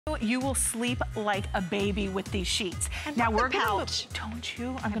you will sleep like a baby with these sheets. And now we're gonna, don't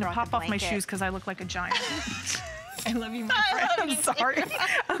you? I'm gonna pop off my shoes because I look like a giant. I love you, my friend. I'm sorry.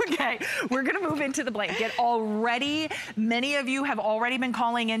 Okay, we're gonna move into the blanket already. Many of you have already been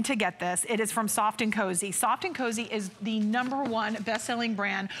calling in to get this. It is from Soft & Cozy. Soft & Cozy is the #1 best-selling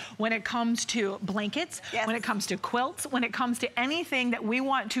brand when it comes to blankets, when it comes to quilts, when it comes to anything that we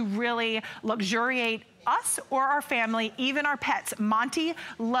want to really luxuriate us or our family, even our pets. Monty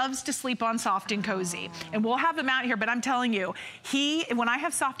loves to sleep on Soft & Cozy. And we'll have them out here, but I'm telling you, when I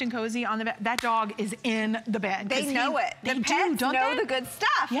have Soft & Cozy on the bed, that dog is in the bed. They know it. The pets know the good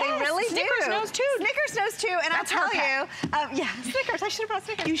stuff. Yes. They really do. Snickers knows too. Snickers knows too. And I'll tell you, yeah, Snickers. I should have brought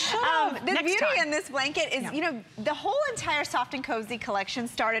Snickers. You should have. The beauty in this blanket is, you know, the whole entire Soft & Cozy collection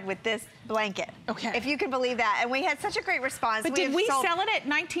started with this blanket. Okay. If you can believe that. And we had such a great response. But did we sell it at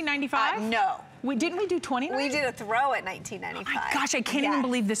 $19.95? No. Didn't we do $29? We did a throw at $19.95. Oh my gosh, I can't even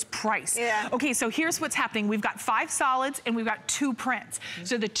believe this price. Yeah. Okay, so here's what's happening. We've got 5 solids and we've got 2 prints.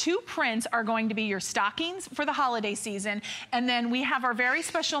 So the 2 prints are going to be your stockings for the holiday season. And then we have our very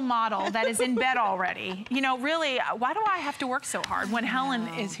special model that is in bed already. You know, really, why do I have to work so hard when Helen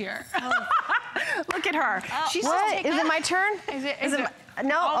is here? Look at her. She's what? Is it my turn? Is it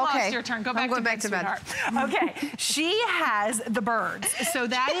no, almost okay. your turn. Go back to bed. Okay, she has the birds. So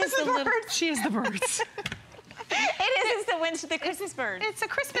that is the little. She has the birds. It's the Christmas bird. It's a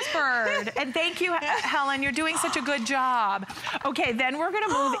Christmas bird. And thank you, Helen. You're doing such a good job. Okay, then we're going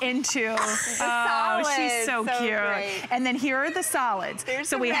to move into... solids. She's so cute. Great. And then here are the solids. There's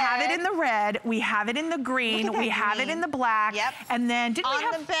so the we red. have it in the red. We have it in the green. We have it in the black. Yep. And then... Didn't we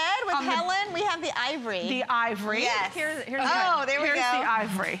have, the bed with Helen, we have the ivory. The ivory. Yes. Here's there we go. Here's the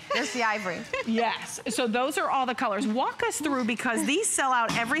ivory. There's the ivory. Yes. So those are all the colors. Walk us through because these sell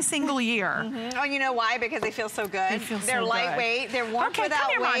out every single year. Oh, you know why? Because they feel so good. They feel They're so lightweight. good. They're warm without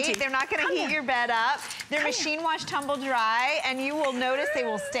weight. Monty. They're not going to heat your bed up. They're machine wash, tumble dry, and you will notice they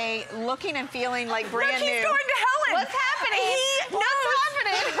will stay looking and feeling like brand new. He's going to Helen. What's happening? What's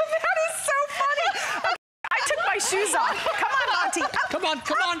happening? That is so funny. Okay, I took my shoes off. Come on, Monty. Come on,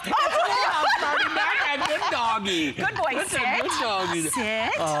 come on. Starting back. Good doggy. Good boy. That's Sit. a good doggy.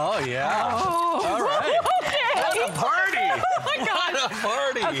 Sit. Oh, yeah. Oh. All right. Okay. What a party. Oh, my God. What a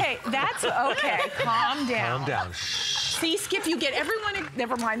party. Okay, that's okay. Calm down. Calm down. Shh. See, Skip, you get everyone...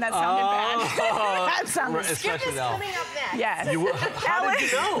 Never mind, that sounded bad. That sounded... Skip is Coming up next. Yes. How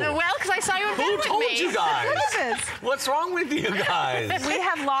did you know? Well, because I saw you in bed Who with told me. you guys? Look at this. What's wrong with you guys? We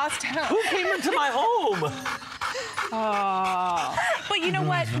have lost hope. Who came into my home? Oh. But you know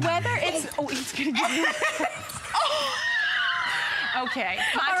what? Whether it's... Oh, he's going to give you... Okay,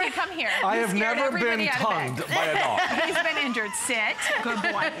 Monty, come here. I have never been tongued by a dog. He's been injured. Sit. Good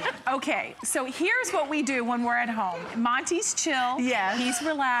boy. Okay, so here's what we do when we're at home. Monty's chill. Yes. He's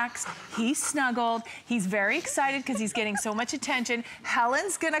relaxed. He's snuggled. He's very excited because he's getting so much attention.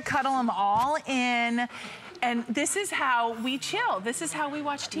 Helen's going to cuddle them all in. And this is how we chill. This is how we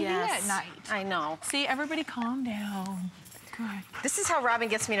watch TV at night. I know. See, everybody calm down. Good. This is how Robin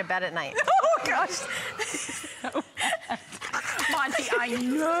gets me to bed at night. Oh, gosh. Monty, I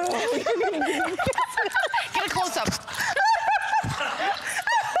know. Get a close-up.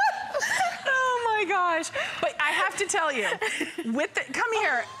 Oh, my gosh. But I have to tell you,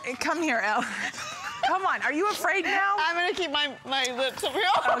 come here, Elle. Come on, are you afraid now? I'm going to keep my lips over here.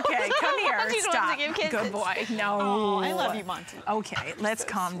 Okay, come here, Monty's stop. wants to give kisses. Good boy, no. Oh, I love you, Monty. Okay, let's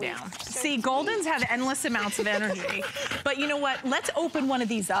calm down. See, Goldens have endless amounts of energy. But you know what, let's open one of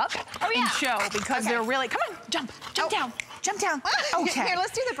these up and show because they're really, come on, jump down. Jump down. Okay. Here,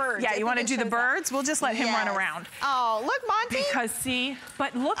 let's do the birds. Yeah, you want to do the birds? We'll just let him run around. Oh, look, Monty. Because see,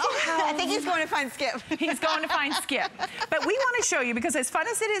 but look at how... I think he's going to find Skip. He's going to find Skip. But we want to show you, because as fun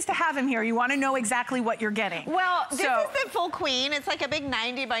as it is to have him here, you want to know exactly what you're getting. Well, this is the full queen. It's like a big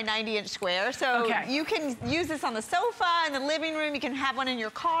 90 by 90 inch square. So you can use this on the sofa, in the living room. You can have one in your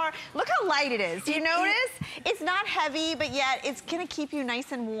car. Look how light it is. Do you notice? It's not heavy, but yet it's going to keep you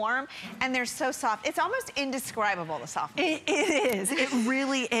nice and warm. And they're so soft. It's almost indescribable, the softness. It is. It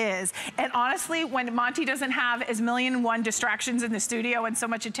really is. And honestly, when Monty doesn't have as $1,000,001 distractions in the studio and so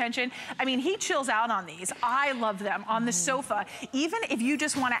much attention, I mean, he chills out on these. I love them on the sofa. Even if you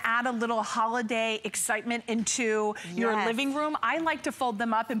just want to add a little holiday excitement into your living room, I like to fold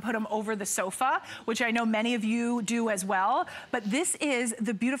them up and put them over the sofa, which I know many of you do as well. But this is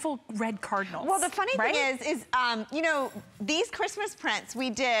the beautiful red cardinals. Well, the funny thing is, you know, these Christmas prints we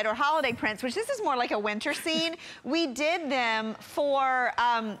did, or holiday prints, which this is more like a winter scene, we did get them for,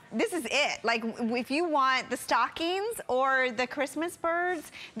 this is it. Like, if you want the stockings or the Christmas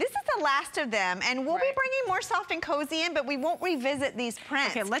birds, this is the last of them. And we'll be bringing more soft and cozy in, but we won't revisit these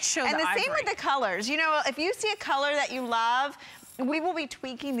prints. Okay, let's show and the same with the colors. You know, if you see a color that you love, we will be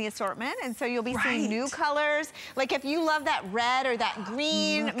tweaking the assortment, and so you'll be seeing new colors. Like if you love that red or that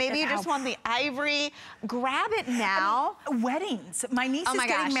green, maybe you just want the ivory, grab it now. Weddings. My niece is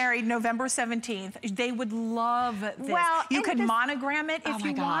getting married November 17th. They would love this. Well, you could monogram it if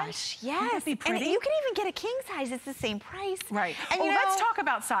you want. Yes. That'd be pretty. And you can even get a king size. It's the same price. Right. And let's talk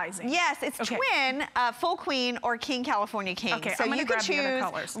about sizing. Yes, it's twin, full queen, or king California king. Okay, so you can choose. The other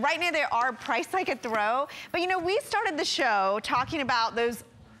colors. Right now they are priced like a throw. But you know, we started the show talking about those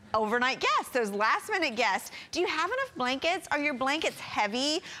overnight guests, those last minute guests. Do you have enough blankets? Are your blankets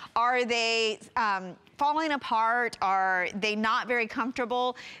heavy? Are they falling apart? Are they not very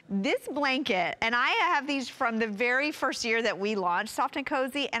comfortable? This blanket, and I have these from the very first year that we launched Soft and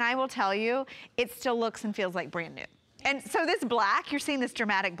Cozy, and I will tell you, it still looks and feels like brand new. And so this black, you're seeing this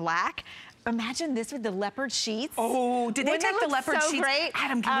dramatic black. Imagine this with the leopard sheets. Oh, did they take the leopard sheets? Great?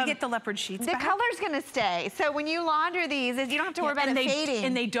 Adam, can we get the leopard sheets back? The color's gonna stay. So when you launder these, you don't have to worry about it fading.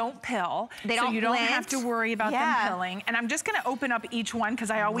 And they don't pill. They don't So you don't have to worry about them pilling. And I'm just gonna open up each one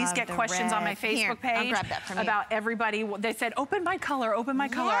because I always get questions on my Facebook page I'll grab that from about everybody. They said, open my color, open my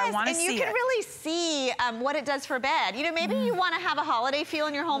color. I wanna see it. And you can really see what it does for bed. You know, maybe you wanna have a holiday feel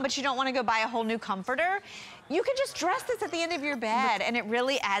in your home, but you don't wanna go buy a whole new comforter. You can just dress this at the end of your bed, and it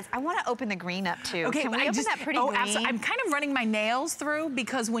really adds. I want to open the green up too. Okay, can we open that pretty green? Absolutely. I'm kind of running my nails through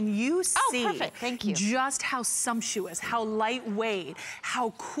because when you see perfect. Thank you. Just how sumptuous, how lightweight, how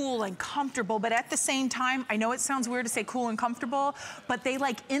cool and comfortable, but at the same time, I know it sounds weird to say cool and comfortable, but they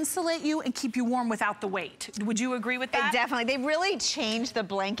like insulate you and keep you warm without the weight. Would you agree with that? Definitely. They really changed the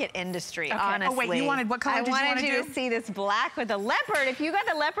blanket industry, honestly. Oh wait, you wanted, what color did you want to do? I wanted you to see this black with the leopard. If you got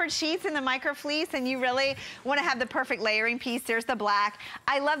the leopard sheets and the micro fleece and you really want to have the perfect layering piece, there's the black.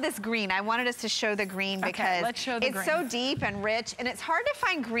 I love this green. I wanted us to show the green because it's so deep and rich, and it's hard to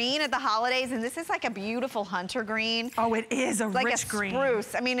find green at the holidays, and this is like a beautiful hunter green. Oh, it is a rich green. Like a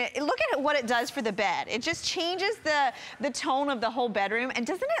spruce. I mean, look at what it does for the bed. It just changes the tone of the whole bedroom, and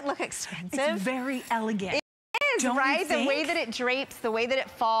doesn't it look expensive? It's very elegant. Don't right? The way that it drapes, the way that it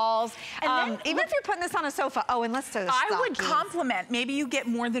falls. And even if you're putting this on a sofa, and let's do the stockings. I would compliment, maybe you get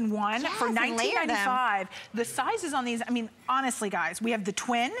more than one. For $19.95, the sizes on these, I mean, honestly, guys, we have the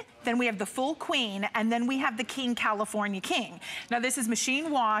twin, then we have the full queen, and then we have the king California king. Now, this is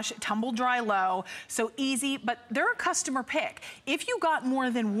machine wash, tumble dry low, so easy, but they're a customer pick. If you got more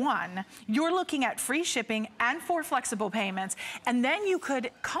than one, you're looking at free shipping and 4 flexible payments, and then you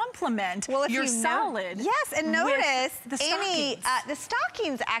could complement your solid. Yes, and notice, the stockings. the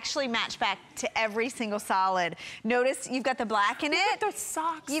stockings actually match back to every single solid. Notice you've got the black in it. Look at the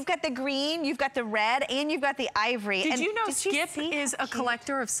socks. You've got the green, you've got the red, and you've got the ivory. Did you know Skip is a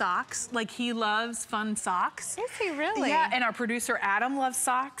collector of socks? Like, he loves fun socks. Is he really? Yeah, and our producer Adam loves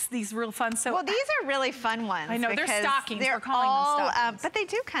socks. These real fun. So well, these are really fun ones. I know, they're stockings. We're calling them stockings. But they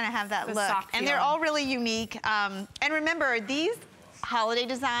do kind of have that look. And they're all really unique. And remember, these holiday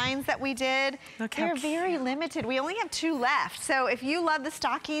designs that we did, they're very limited. We only have 2 left. So if you love the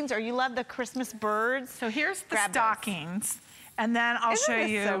stockings or you love the Christmas birds, so here's the stockings, and then I'll show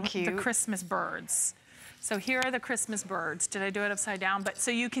you the Christmas birds. So here are the Christmas birds. Did I do it upside down? But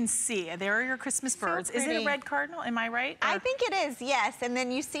so you can see, there are your Christmas birds. Is it a red cardinal? Am I right? I think it is, yes. And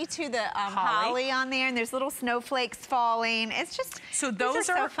then you see too the holly on there, and there's little snowflakes falling. It's just, so those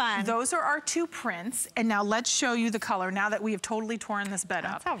are so fun. Those are our 2 prints. And now let's show you the color now that we have totally torn this bed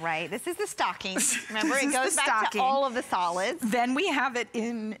up. That's all right. This is the stockings. Remember, it goes back to all of the solids. Then we have it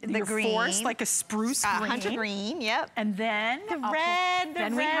in the green, forest, like a spruce green. Hunter green, yep. And then the red.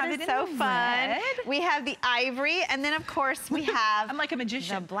 The red is so fun. We have the ivory, and then of course we have I'm like a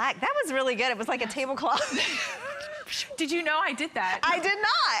magician. The black. That was really good. It was like a tablecloth. Did you know I did that? I did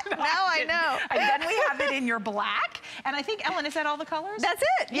not. No, now I know. And then we have it in your black. And I think, Ellen, is that all the colors? That's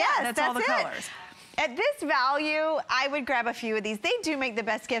it. Yes, that's all the colors. At this value, I would grab a few of these. They do make the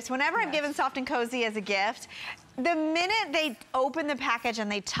best gifts. Whenever I've given Soft and Cozy as a gift, the minute they open the package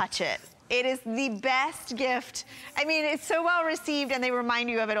and they touch it, it is the best gift. I mean, it's so well received, and they remind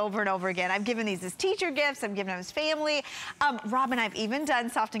you of it over and over again. I've given these as teacher gifts. I've given them as family. Rob and I've even done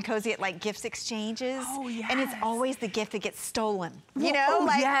Soft and Cozy at like gifts exchanges. Oh, yes. And it's always the gift that gets stolen. You know? Oh,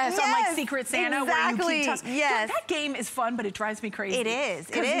 like, yes, on like Secret Santa where you keep tossing. Yes. That game is fun, but it drives me crazy. It is. It is.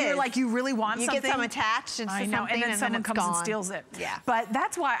 Because you're like, you really want something. You get some attached to something, and then someone comes and steals it. Yeah. But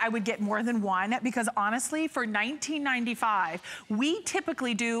that's why I would get more than one, because honestly, for $19.95, we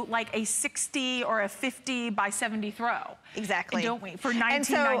typically do like a 60 or a 50 by 70 throw. Exactly. Don't we? For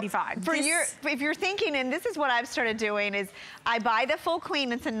 $19.95. So if you're thinking, and this is what I've started doing, is I buy the full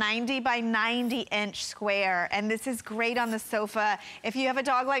queen. It's a 90 by 90 inch square, and this is great on the sofa. If you have a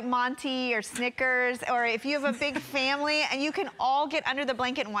dog like Monty or Snickers, or if you have a big family, and you can all get under the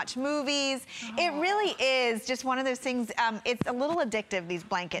blanket and watch movies. It really is just one of those things. It's a little addictive, these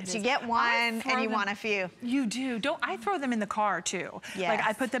blankets. You get one and you want a few. You do. I throw them in the car too. Yes. Like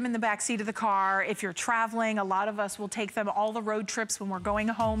I put them in the back seat of the car. If you're traveling, a lot of us will take them all the road trips when we're going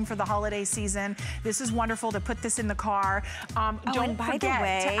home for the holiday season. This is wonderful to put this in the car. Don't forget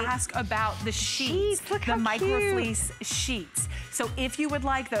to ask about the sheets, Look the how microfleece sheets. So if you would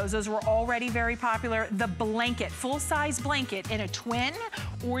like those were already very popular. The blanket, full-size blanket in a twin,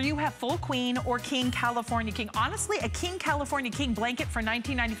 or you have full queen or king California king. Honestly, a king California king blanket for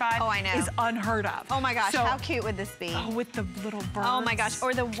 $19.95 is unheard of. Oh my gosh, how cute would this be? Oh, with the little birds. Oh my gosh,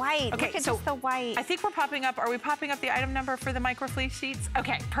 or the white. Okay, look at so just the white. I think we're popping up. Are we popping up the item number for the microfleece sheets?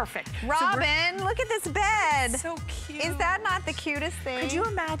 Okay, perfect. Robin, look at this bed. So cute. Is that not the cutest thing? Could you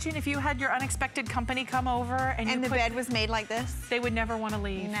imagine if you had your unexpected company come over and the bed was made like this? They would never want to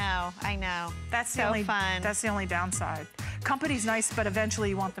leave. No, I know. That's so fun. That's the only downside. Company's nice, but eventually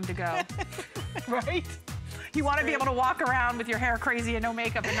you want them to go. Right? You want to be able to walk around with your hair crazy and no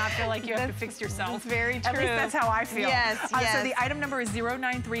makeup and not feel like you have to fix yourself. That's very true. At least that's how I feel. Yes, yes. So the item number is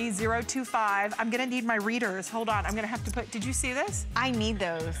 093025. I'm going to need my readers. Hold on. I'm going to have to put, did you see this? I need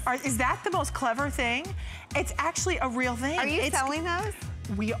those. Is that the most clever thing? It's actually a real thing. Are you selling those?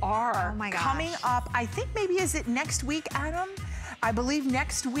 We are. Oh my gosh. Coming up, I think maybe, is it next week, Adam? I believe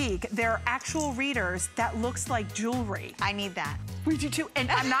next week, there are actual readers that looks like jewelry. I need that. We do too. And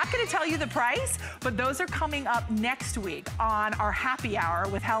I'm not going to tell you the price, but those are coming up next week on our happy hour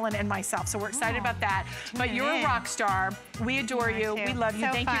with Helen and myself. So we're excited about that. But you're a rock star. We adore you. We love you.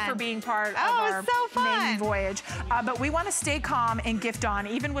 Thank you for being part of our maiden voyage. But we want to stay calm and gift on,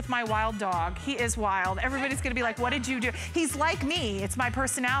 even with my wild dog. He is wild. Everybody's going to be like, what did you do? He's like me. It's my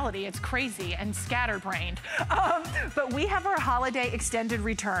personality. It's crazy and scatterbrained. But we have our holiday extended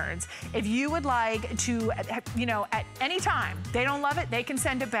returns. If you would like to, you know, at any time, they don't love it, they can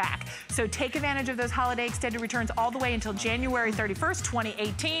send it back. So take advantage of those holiday extended returns all the way until January 31st,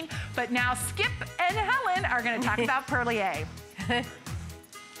 2018. But now Skip and Helen are going to talk about Perlier.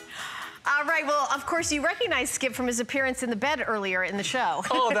 All right, well, of course, you recognize Skip from his appearance in the bed earlier in the show.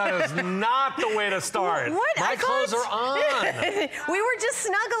 Oh, that is not the way to start. What? My clothes are on. We were just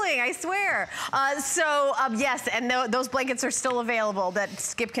snuggling, I swear. Yes, and those blankets are still available that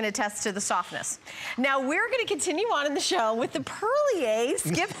Skip can attest to the softness. Now, we're going to continue on in the show with the Perlier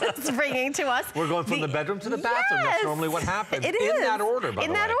Skip is bringing to us. We're going from the bedroom to the bathroom. Yes, that's normally what happens. It is. In that order, by the way.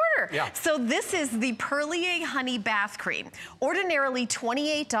 In that order. Yeah. So this is the Perlier Honey Bath Cream. Ordinarily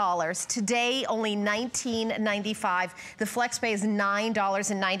 $28. Today, only $19.95. The FlexPay is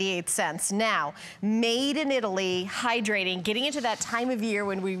 $9.98. Now, made in Italy, hydrating, getting into that time of year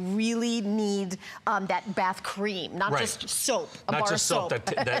when we really need that bath cream, not just soap, a bar of soap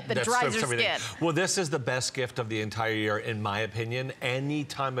that dries your skin. Well, this is the best gift of the entire year, in my opinion, any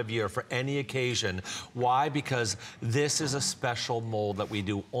time of year, for any occasion. Why? Because this is a special mold that we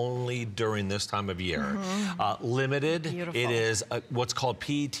do only during this time of year. Limited. Beautiful. It is what's called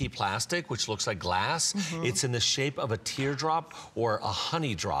PET plastic, which looks like glass. It's in the shape of a teardrop or a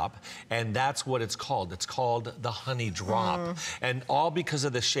honey drop, and that's what it's called. It's called the honey drop. And all because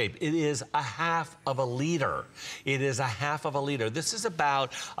of the shape. It is a half of a liter. It is a half of a liter. This is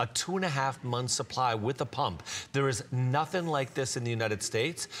about a 2.5 month supply with a pump. There is nothing like this in the United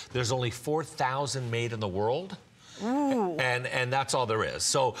States. There's only 4,000 made in the world. Ooh. And that's all there is.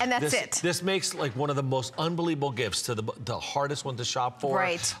 So this makes like one of the most unbelievable gifts to the hardest one to shop for.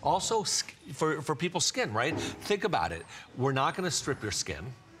 Right. Also for people's skin, right? Think about it. We're not going to strip your skin.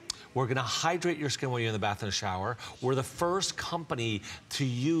 We're going to hydrate your skin while you're in the bath and the shower. We're the first company to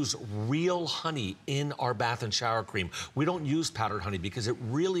use real honey in our bath and shower cream. We don't use powdered honey because it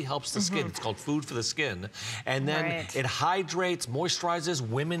really helps the skin. It's called food for the skin. And then it hydrates, moisturizes.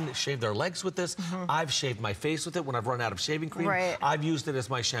 Women shave their legs with this. I've shaved my face with it when I've run out of shaving cream. I've used it as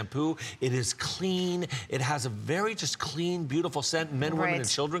my shampoo. It is clean. It has a very just clean, beautiful scent. Men, women, and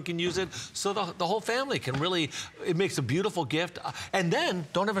children can use it. So the whole family can really, it makes a beautiful gift. And then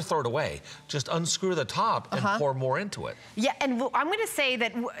don't ever throw it away. Just unscrew the top and pour more into it. Yeah, and I'm going to say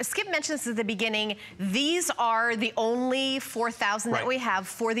that Skip mentioned this at the beginning. These are the only 4,000 that we have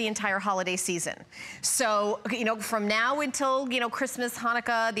for the entire holiday season. So, you know, from now until, you know, Christmas,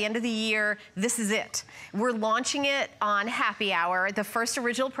 Hanukkah, the end of the year, this is it. We're launching it on Happy Hour, the first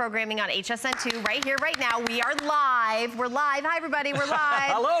original programming on HSN2 right here, right now. We are live. We're live. Hi, everybody. We're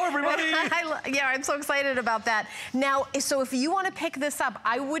live. Hello, everybody. Yeah, I'm so excited about that. Now, so if you want to pick this up,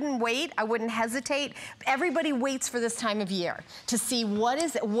 I wouldn't wait. I wouldn't hesitate. Everybody waits for this time of year to see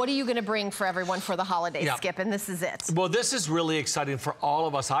what are you going to bring for everyone for the holidays, Skip, and this is it. Well, this is really exciting for all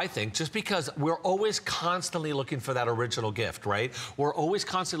of us, I think, just because we're always constantly looking for that original gift, right? We're always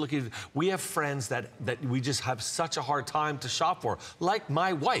constantly looking. We have friends that we just have such a hard time to shop for, like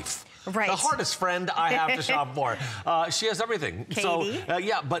my wife. Right. The hardest friend I have to shop for. She has everything. Katie. So,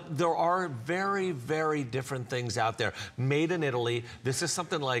 yeah, but there are very, very different things out there. Made in Italy. This is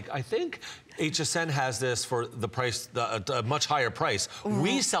something like, I think, HSN has this for the price, a much higher price.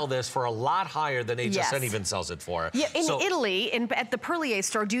 We sell this for a lot higher than HSN even sells it for. Yeah, in Italy, at the Perlier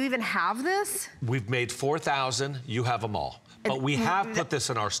store, do you even have this? We've made 4,000. You have them all. But we have put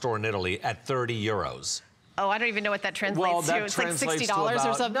this in our store in Italy at 30 euros. Oh, I don't even know what that translates to. It's like $60 about,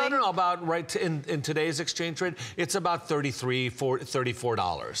 or something? No, about in today's exchange rate, it's about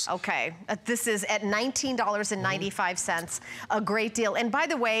 $34. Okay. This is at $19.95. A great deal. And by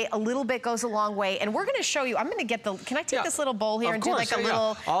the way, a little bit goes a long way. And we're going to show you, I'm going to get can I take this little bowl here and do like a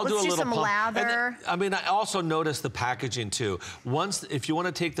little, let's do some lather. I mean, I also noticed the packaging too. If you want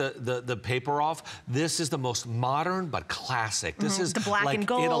to take the paper off, this is the most modern but classic. This is the black like and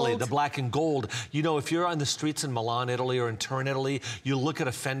gold. Italy, the black and gold. You know, if you're on the streets in Milan, Italy, or in Turin, Italy, you look at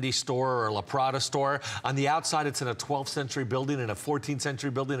a Fendi store or a La Prada store. On the outside, it's in a 12th century building, in a 14th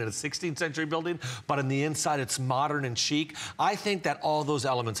century building, in a 16th century building, but on the inside, it's modern and chic. I think that all those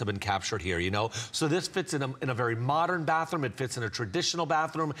elements have been captured here, you know? So this fits in a very modern bathroom. It fits in a traditional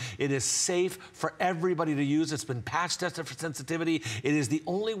bathroom. It is safe for everybody to use. It's been patch tested for sensitivity. It is the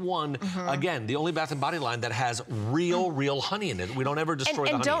only one, again, the only Bath & Body line that has real honey in it. We don't ever destroy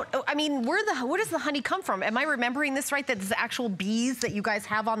the honey. I mean, where does the honey come from? Am I remembering this right? That it's the actual bees that you guys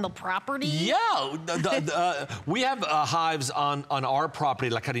have on the property? Yeah, we have hives on our property,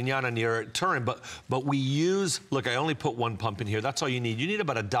 La Carignana near Turin, but we use, look, I only put one pump in here. That's all you need. You need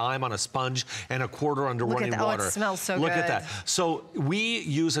about a dime on a sponge and a quarter under running water. Oh, it smells so good. Look at that. So we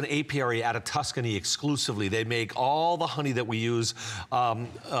use an apiary out of Tuscany exclusively. They make all the honey that we use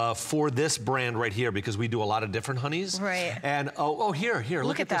for this brand right here because we do a lot of different honeys. Right. And here,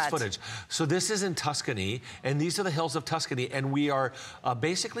 look at this footage. So this is in Tuscany. And these are the hills of Tuscany, and we are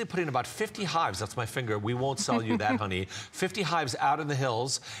basically putting about 50 hives, that's my finger, we won't sell you that honey, 50 hives out in the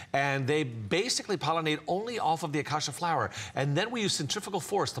hills, and they basically pollinate only off of the acacia flower. And then we use centrifugal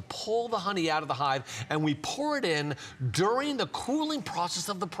force to pull the honey out of the hive, and we pour it in during the cooling process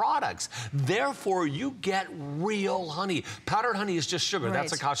of the products. Therefore, you get real honey. Powdered honey is just sugar.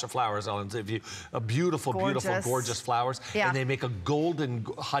 That's acacia flowers, Ellen. Beautiful, gorgeous flowers. Yeah. And they make a golden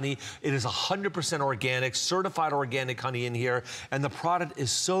honey. It is 100% organic, certified organic honey in here, and the product is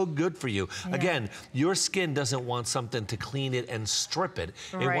so good for you. Yeah. Again, your skin doesn't want something to clean it and strip it.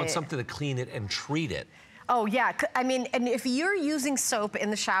 It wants something to clean it and treat it. Oh, yeah. I mean, and if you're using soap in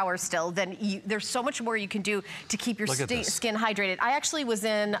the shower still, then there's so much more you can do to keep your skin hydrated. I actually was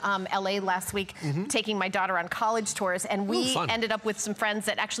in LA last week taking my daughter on college tours, and we ended up with some friends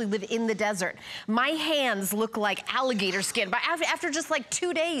that actually live in the desert. My hands look like alligator skin, but after just like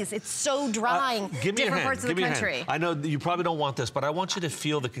 2 days, it's so drying different parts of the country. I know you probably don't want this, but I want you to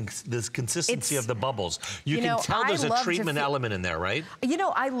feel this consistency of the bubbles. You can tell there's a treatment element in there, right? You know,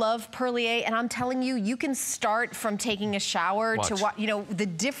 I love Perlier, and I'm telling you, you can start from taking a shower to what, you know, the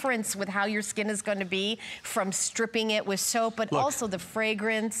difference with how your skin is going to be from stripping it with soap, but also the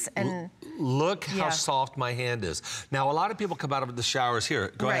fragrance and... Look how soft my hand is. Now, a lot of people come out of the showers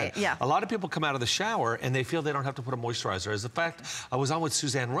here. Go ahead. Yeah. A lot of people come out of the shower and they feel they don't have to put a moisturizer. As a fact, I was on with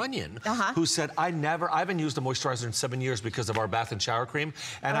Suzanne Runyon, who said, I haven't used a moisturizer in 7 years because of our bath and shower cream.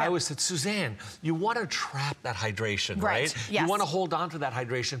 And I always said, Suzanne, you want to trap that hydration, right? Yes. You want to hold on to that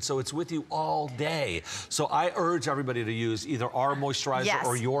hydration so it's with you all day. So I urge everybody to use either our moisturizer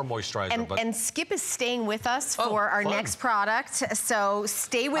or your moisturizer. And Skip is staying with us for our next product. So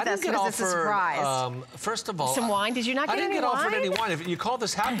stay with us because it's a surprise. First of all, some wine. Did you not get any wine? I didn't get offered any wine. If you call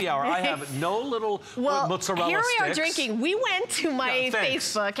this happy hour, I have no little mozzarella here we are sticks. drinking. We went to my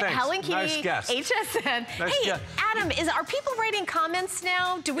Facebook, Helen Key, HSN. Hey, Adam, are people writing comments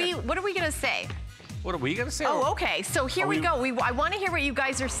now? What are we going to say? What are we going to say? Oh, okay. So here we go. I want to hear what you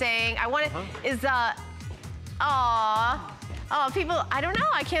guys are saying. I want to, Oh, people, I don't know.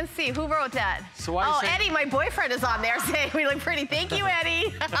 I can't see. Who wrote that? So why Eddie, my boyfriend, is on there saying we look pretty. Thank you,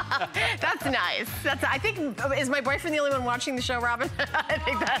 Eddie. That's nice. I think, is my boyfriend the only one watching the show, Robin? I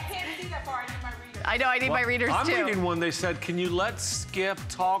think that's... I can't see that far. I need my readers. I know, I need my readers, I'm too. I'm reading one. They said, can you let Skip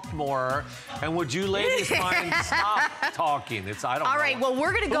talk more? And would you ladies mind stop talking? I don't know. All right, well,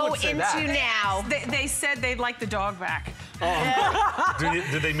 we're going to go into now. They said they'd like the dog back. Oh.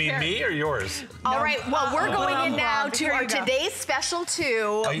 Did they mean me or yours? All right, well, we're going in now to our today's special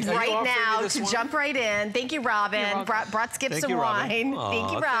two right now to jump right in. Thank you, Robin. Brought Skip some wine.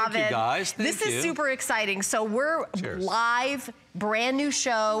 Thank you, Robin. Thank you, guys. This is super exciting. So we're live, brand new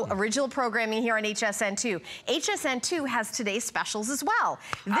show, original programming here on HSN2. HSN2 has today's specials as well.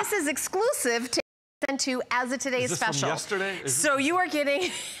 This is exclusive to HSN2 as a today's special. From yesterday? So you are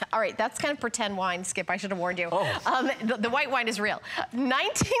getting, all right, that's kind of pretend wine, Skip. I should have warned you. Oh. The white wine is real.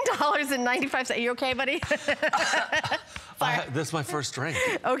 $19.95. Are you okay, buddy? This is my first drink.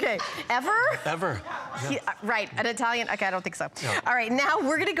 Okay. Ever? Ever. Yeah. Right. An Italian? Okay, I don't think so. No. All right, now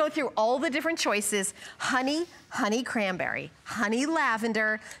we're going to go through all the different choices. Honey cranberry, honey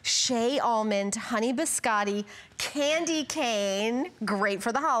lavender, shea almond, honey biscotti, candy cane, great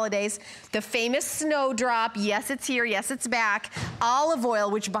for the holidays, the famous snowdrop, yes, it's here, yes, it's back, olive oil,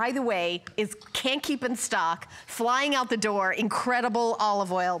 which, by the way, can't keep in stock, flying out the door, incredible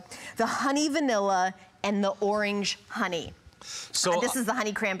olive oil, the honey vanilla, and the orange honey. So this is the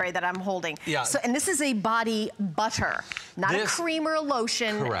honey cranberry that I'm holding. Yeah. So, and this is a body butter, not a cream or a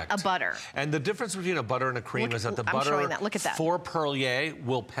lotion, correct. A butter. And the difference between a butter and a cream is that the butter Look at that. for Perrier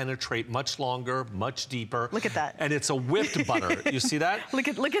will penetrate much longer, much deeper. Look at that. And it's a whipped butter. You see that? Look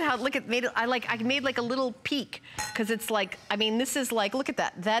at how I made like a little peek because it's like, I mean, this is like, look at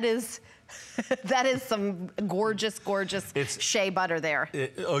that. That is that is some gorgeous shea butter there.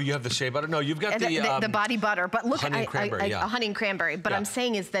 Oh, you have the shea butter? No, you've got the body butter. But look, honey and cranberry, honey and cranberry. But I'm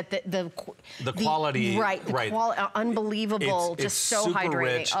saying is that the quality, unbelievable, it's just so super hydrating.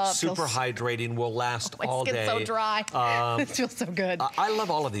 Rich, super hydrating, will last all day. My skin's so dry. It feels so good. I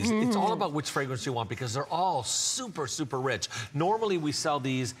love all of these. It's all about which fragrance you want because they're all super rich. Normally we sell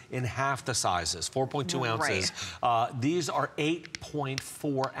these in half the sizes, 4.2 ounces. These are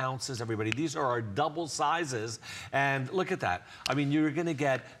 8.4 ounces, everybody. These are our double sizes. And look at that. I mean, you're going to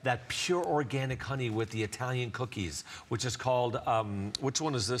get that pure organic honey with the Italian cookies, which is called, which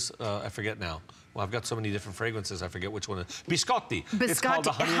one is this? I forget now. Well, I've got so many different fragrances, I forget which one it is. Biscotti. It's called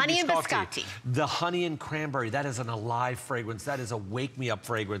the honey and biscotti. The honey and cranberry, that is an alive fragrance. That is a wake-me-up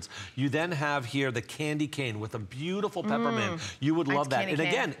fragrance. You then have here the candy cane with a beautiful peppermint. You would love that. And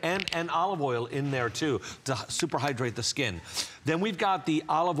again, and olive oil in there too to super hydrate the skin. Then we've got the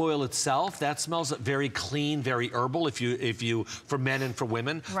olive oil itself. That smells very clean, very herbal if you for men and for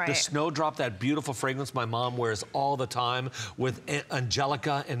women. The snowdrop, that beautiful fragrance my mom wears all the time with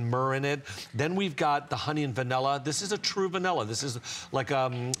angelica and myrrh in it. Then we've got the honey and vanilla. This is a true vanilla. This is like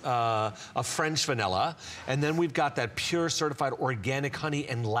a French vanilla. And then we've got that pure certified organic honey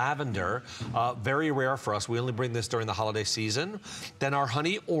and lavender. Very rare for us. We only bring this during the holiday season. Then our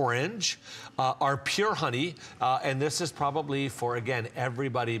honey orange, our pure honey, and this is probably for, again,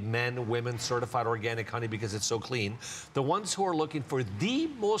 everybody, men, women, certified organic honey because it's so clean. The ones who are looking for the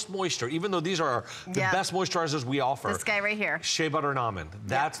most moisture, even though these are the best moisturizers we offer. This guy right here. Shea butter and almond.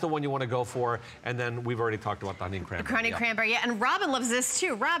 That's the one you want to go for. And then we've already talked about the honey and cranberry. Honey cranberry, and Robin loves this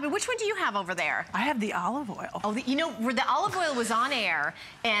too. Robin, which one do you have over there? I have the olive oil. Oh, you know, the olive oil was on air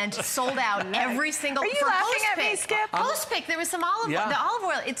and sold out every single. Are you laughing at me, Skip? Post pick, there was some olive oil. The olive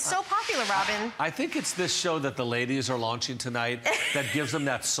oil, it's so popular, Robin. I think it's this show that the ladies are launching tonight that gives them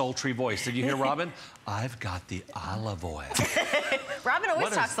that sultry voice. Did you hear Robin? I've got the olive oil. Robin always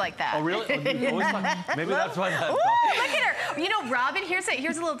talks like that. Oh, really? Maybe that's why. Ooh, look at her. You know, Robin, here's a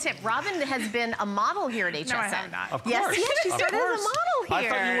little tip. Robin has been a model here at HSN. No, I have not. Of course. Yes, she started as a model here. I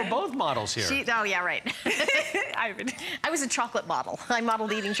thought you were both models here. Oh, yeah, right. I was a chocolate model. I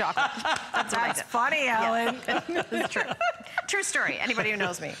modeled eating chocolate. That's funny, Helen. It's true. True story. Anybody who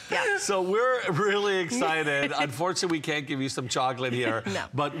knows me. Yeah. So we're really excited. Unfortunately, we can't give you some chocolate here,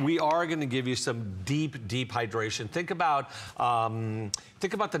 but we are going to give you some deep hydration. Think about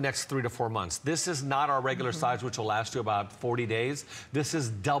the next 3 to 4 months. This is not our regular size, which will last you about 40 days. This is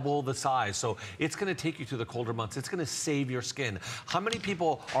double the size. So it's going to take you through the colder months. It's going to save your skin. How many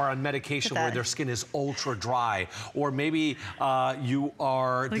people are on medication where their skin is ultra dry? Or maybe you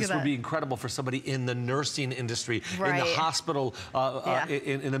are, this would be incredible for somebody in the nursing industry, in the hospital,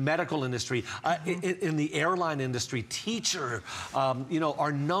 in the medical industry, in the airline industry, teacher. You know,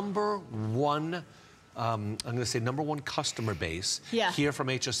 our #1 I'm going to say #1 customer base here from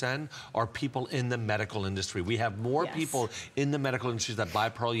HSN are people in the medical industry. We have more people in the medical industry that buy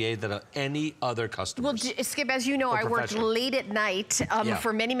Perlier than any other customers. Well, Skip, as you know, I worked late at night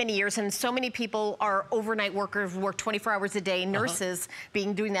for many, many years, and so many people are overnight workers, work 24 hours a day, nurses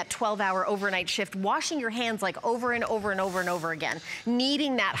doing that 12-hour overnight shift, washing your hands like over and over and over and over again,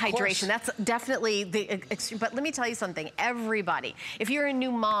 needing that hydration. That's definitely but let me tell you something, everybody, if you're a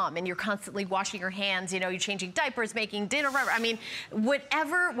new mom and you're constantly washing your hands, you know, you're changing diapers, making dinner, whatever. I mean,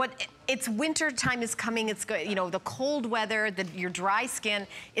 it's winter time is coming. It's good, you know, the cold weather, your dry skin.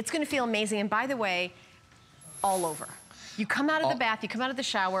 It's going to feel amazing. And by the way, all over. You come out of the bath, you come out of the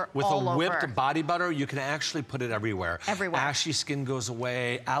shower, with a whipped body butter, you can actually put it everywhere. Everywhere. Ashy skin goes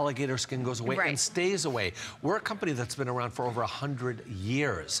away, alligator skin goes away, and stays away. We're a company that's been around for over 100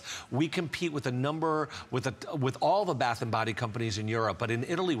 years. We compete with with all the bath and body companies in Europe, but in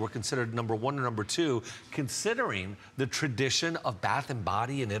Italy, we're considered #1 or #2, considering the tradition of bath and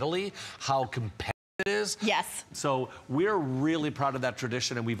body in Italy, how competitive it is. Yes. So we're really proud of that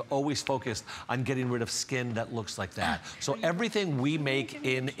tradition, and we've always focused on getting rid of skin that looks like that. So everything we make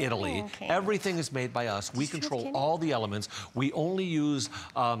in Italy, everything is made by us. We control all the elements. We only use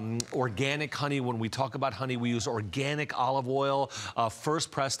organic honey. When we talk about honey, we use organic olive oil, first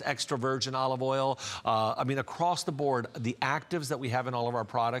pressed extra virgin olive oil. I mean, across the board, the actives that we have in all of our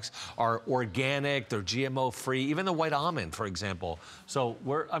products are organic, they're GMO free, even the white almond, for example. So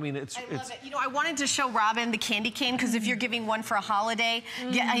I love it. You know, I wanted to show Robin the candy cane, because if you're giving one for a holiday,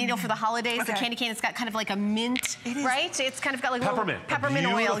 you know, for the holidays, the candy cane, it's got kind of like a mint, right? It's kind of got like peppermint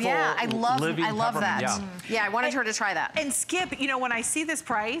oil. Yeah, I love that. Yeah, I wanted her to try that. And Skip, you know, when I see this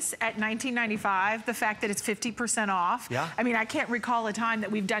price at $19.95, the fact that it's 50% off, I mean, I can't recall a time that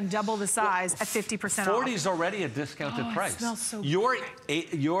we've done double the size at 50% off. 40 is already a discounted price. It smells so good.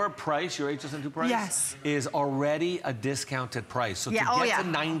 Your price, your HSN2 price, is already a discounted price. So to get to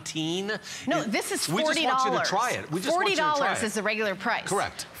 19, no, this is $40. We just want you to try it. We just want you to try it. $40 is the regular price.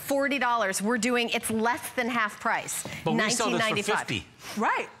 Correct. $40. We're doing, it's less than half price. But we sell this for 50.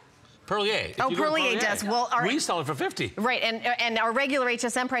 Right. Perlier. Perlier does. Well, we sell it for 50. Right, and our regular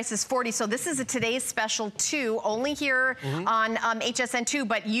HSN price is 40. So this is today's special too, only here on HSN2.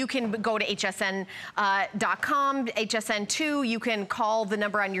 But you can go to hsn.com, HSN2. You can call the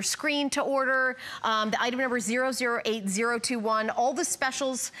number on your screen to order. The item number is 008021. All the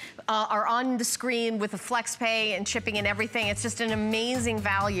specials are on the screen with the flex pay and shipping and everything. It's just an amazing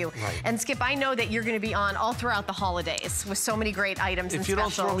value. Right. And Skip, I know that you're going to be on all throughout the holidays with so many great items and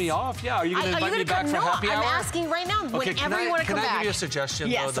specials. If you don't throw me off, are you going to invite me back for happy hour? I'm asking right now, whenever you want to come back. Can I give you a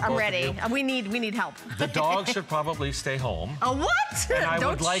suggestion? Yes, I'm ready. We need help. The dog should probably stay home. Oh, what? And I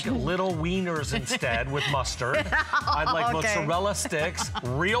would like little wieners instead with mustard. I'd like mozzarella sticks,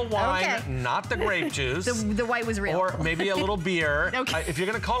 real wine, not the grape juice. The white was real. Or maybe a little beer. If you're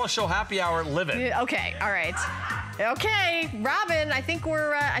going to call a show happy hour, live it. Okay, all right. Okay, Robin, I think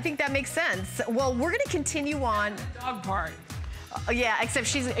that makes sense. Well, we're going to continue on. Dog part. Yeah,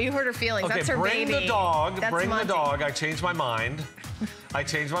 except you hurt her feelings. That's her baby. Bring the dog. Bring the dog. I changed my mind.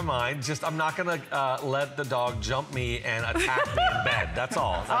 Just, I'm not gonna let the dog jump me and attack me in bed. That's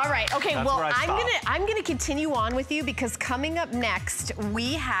all. All right. Okay. Well, I'm gonna continue on with you, because coming up next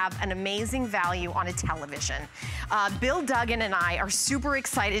we have an amazing value on a television. Bill Duggan and I are super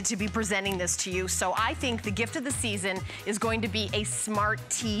excited to be presenting this to you. So I think the gift of the season is going to be a smart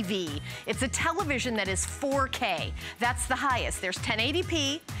TV. It's a television that is 4K. That's the highest. There's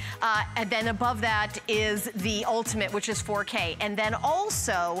 1080p, and then above that is the ultimate, which is 4K, and then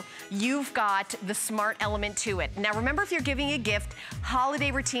also you've got the smart element to it. Now remember, if you're giving a gift, holiday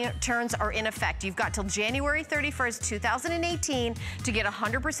returns are in effect. You've got till January 31st, 2018 to get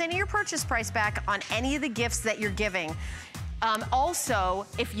 100% of your purchase price back on any of the gifts that you're giving. Also,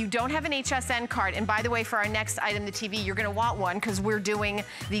 if you don't have an HSN card, and by the way, for our next item, the TV, you're gonna want one, because we're doing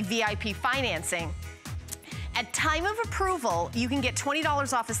the VIP financing. At time of approval, you can get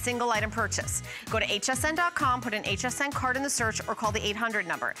 $20 off a single item purchase. Go to hsn.com, put an HSN card in the search, or call the 800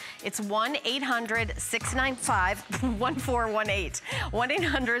 number. It's 1-800-695-1418.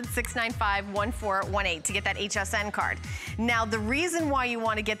 1-800-695-1418 to get that HSN card. Now, the reason why you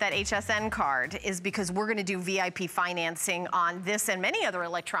want to get that HSN card is because we're going to do VIP financing on this and many other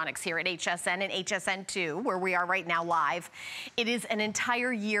electronics here at HSN and HSN2, where we are right now live. It is an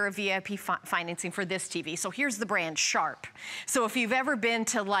entire year of VIP financing for this TV. So here's here's the brand, Sharp. So if you've ever been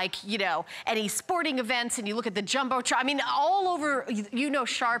to, like, you know, any sporting events and you look at the Jumbotron, I mean, all over, you know,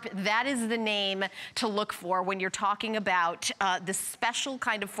 Sharp, that is the name to look for when you're talking about the special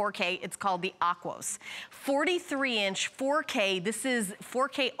kind of 4K. It's called the Aquos. 43-inch 4K. This is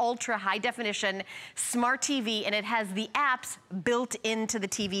 4K ultra high definition smart TV, and it has the apps built into the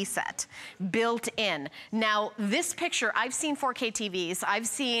TV set. Built in. Now, this picture, I've seen 4K TVs. I've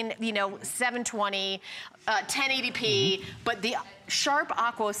seen, you know, 720, 1080p, but the Sharp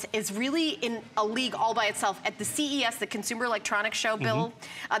Aquos is really in a league all by itself. At the CES, the Consumer Electronics Show, Bill,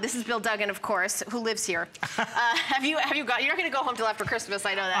 this is Bill Duggan, of course, who lives here. Have you got, you're not gonna go home till after Christmas,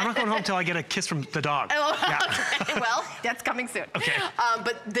 I know that. I'm not going home till I get a kiss from the dog. Oh, yeah. Okay. Well, that's coming soon. Okay.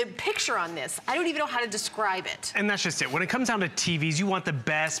 But the picture on this, I don't even know how to describe it. And that's just it. When it comes down to TVs, you want the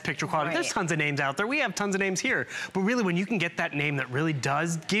best picture quality. Right. There's tons of names out there. We have tons of names here. But really, when you can get that name that really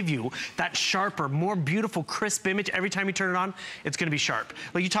does give you that sharper, more beautiful, crisp image every time you turn it on, it's gonna be sharp.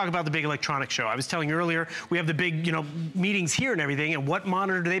 Like you talk about the big electronics show. I was telling you earlier, we have the big, you know, meetings here and everything, and what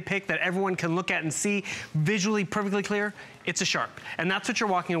monitor do they pick that everyone can look at and see visually perfectly clear? It's a Sharp, and that's what you're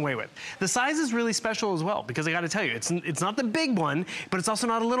walking away with. The size is really special as well, because I gotta tell you, it's not the big one, but it's also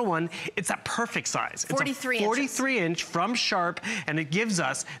not a little one. It's that perfect size. 43 inches. 43 inch from Sharp, and it gives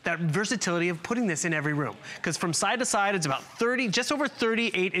us that versatility of putting this in every room. Because from side to side, it's about 30, just over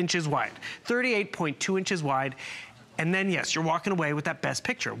 38 inches wide, 38.2 inches wide. And then yes, you're walking away with that best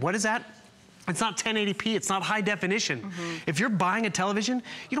picture. What is that? It's not 1080p, it's not high definition. If you're buying a television,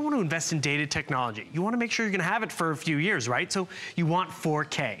 you don't want to invest in dated technology. You want to make sure you're going to have it for a few years, right? So you want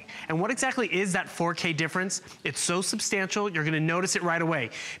 4K. And what exactly is that 4K difference? It's so substantial, you're going to notice it right away.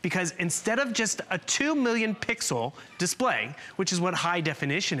 Because instead of just a 2 million pixel display, which is what high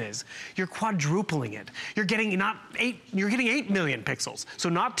definition is, you're quadrupling it. You're getting you're getting 8 million pixels. So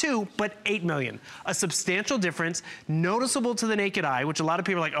not 2, but 8 million. A substantial difference, noticeable to the naked eye, which a lot of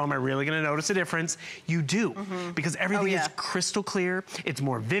people are like, oh, am I really going to notice a difference? You do, because everything is crystal clear, it's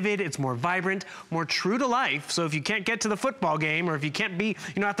more vivid, it's more vibrant, more true to life. So if you can't get to the football game, or if you can't be,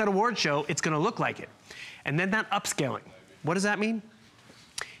 you know, at that award show, it's gonna look like it. And then that upscaling. What does that mean?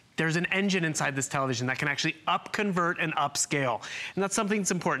 There's an engine inside this television that can actually up-convert and upscale. And that's something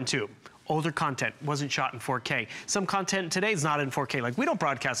that's important too. Older content wasn't shot in 4K. Some content today is not in 4K. Like, we don't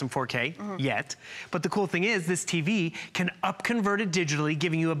broadcast in 4K yet. But the cool thing is this TV can up-convert it digitally,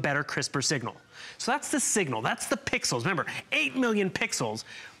 giving you a better, crisper signal. So that's the signal, that's the pixels. Remember, 8 million pixels.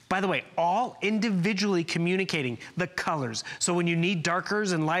 By the way, all individually communicating the colors. So when you need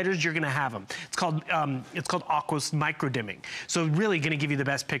darkers and lighters, you're gonna have them. It's called Aquos micro dimming. So really gonna give you the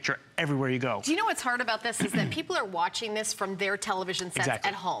best picture everywhere you go. Do you know what's hard about this is that people are watching this from their television sets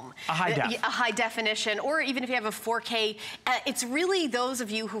at home. A high def. A high definition, or even if you have a 4K, it's really those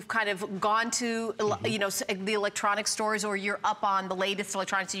of you who've kind of gone to you know, the electronic stores, or you're up on the latest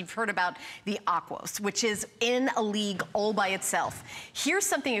electronics, you've heard about the Aquos, which is in a league all by itself. Here's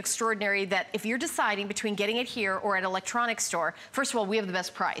something extraordinary that if you're deciding between getting it here or at an electronics store, first of all, we have the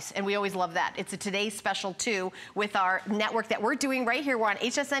best price, and we always love that. It's a today's special too with our network that we're doing right here. We're on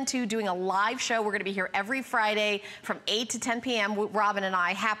HSN2 doing a live show. We're gonna be here every Friday from 8 to 10 p.m. Robin and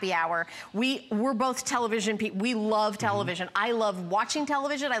I, happy hour. We're both television people. We love television. I love watching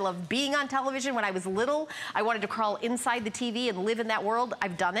television. I love being on television. When I was little, I wanted to crawl inside the TV and live in that world.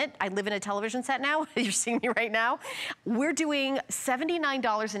 I've done it. I live in a television set now. You're seeing me right now. We're doing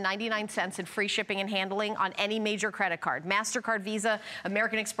 $79.99 in free shipping and handling on any major credit card. MasterCard, Visa,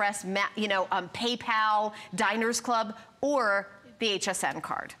 American Express, PayPal, Diners Club, or the HSN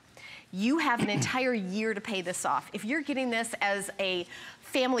card. You have an entire year to pay this off. If you're getting this as a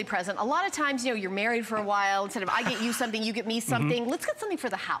family present, a lot of times, you know, you're married for a while. Instead of I get you something, you get me something. Let's get something for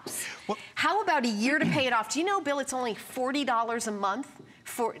the house. Well, how about a year to pay it off? Do you know, Bill, it's only $40 a month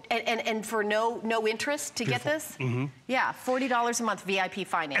for and for no interest to get this? Yeah, $40 a month VIP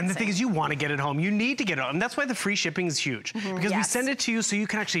financing. And the thing is, you want to get it home. You need to get it home. And that's why the free shipping is huge. Because we send it to you so you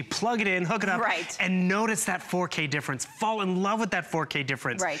can actually plug it in, hook it up, and notice that 4K difference. Fall in love with that 4K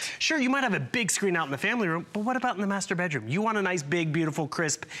difference. Sure, you might have a big screen out in the family room, but what about in the master bedroom? You want a nice, big, beautiful,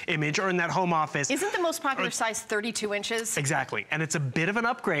 crisp image, or in that home office. Isn't the most popular size 32 inches? Exactly. And it's a bit of an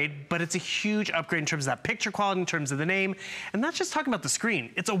upgrade, but it's a huge upgrade in terms of that picture quality, in terms of the name. And not just talking about the screen.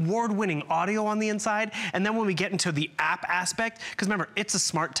 screen. It's award-winning audio on the inside. And then when we get into the app aspect, because remember, it's a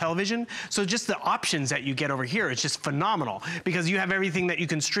smart television, so just the options that you get over here is just phenomenal, because you have everything that you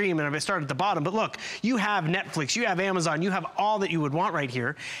can stream, and I start at the bottom, but look, you have Netflix, you have Amazon, you have all that you would want right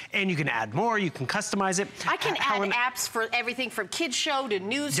here, and you can add more, you can customize it. I can add apps for everything from kids show to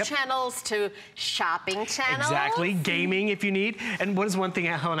news channels to shopping channels. Exactly, gaming if you need. And what is one thing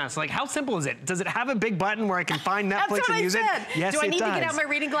Helen asked, like, how simple is it? Does it have a big button where I can find Netflix and use it? Yes, Do I need to get out my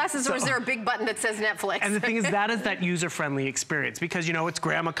reading glasses, or is there a big button that says Netflix? And the thing is, that is that user-friendly experience, because, you know, it's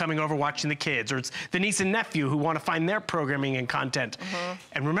grandma coming over watching the kids, or it's the niece and nephew who want to find their programming and content.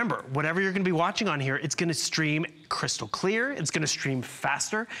 And remember, whatever you're going to be watching on here, it's going to stream crystal clear. It's going to stream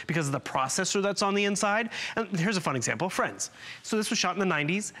faster because of the processor that's on the inside. And here's a fun example, Friends. So this was shot in the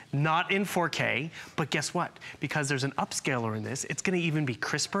 90s, not in 4K, but guess what? Because there's an upscaler in this, it's going to even be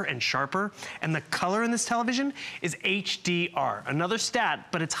crisper and sharper. And the color in this television is HDR. Another stat,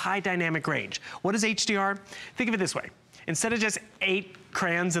 but it's high dynamic range. What is HDR? Think of it this way. Instead of just 8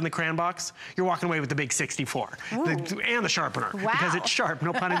 crayons in the crayon box, you're walking away with the big 64 and the sharpener, because it's sharp,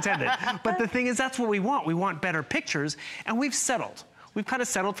 no pun intended. But the thing is, that's what we want. We want better pictures, and we've settled. We've kind of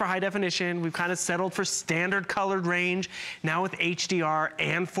settled for high definition. We've kind of settled for standard colored range. Now with HDR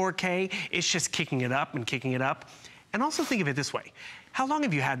and 4K, it's just kicking it up and kicking it up. And also think of it this way. How long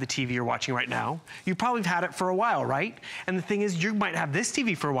have you had the TV you're watching right now? You probably have had it for a while, right? And the thing is, you might have this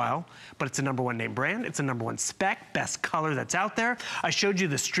TV for a while, but it's a #1 name brand. It's a #1 spec, best color that's out there. I showed you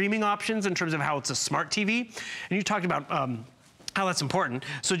the streaming options in terms of how it's a smart TV. And you talked about how that's important.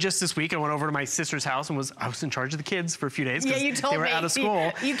 So just this week, I went over to my sister's house and I was in charge of the kids for a few days. Yeah, you told me. They were out of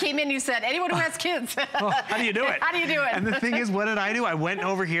school. You came in, you said, anyone who has kids. Well, how do you do it? How do you do it? And the thing is, what did I do? I went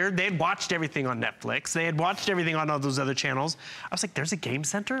over here. They had watched everything on Netflix. They had watched everything on all those other channels. I was like, there's a game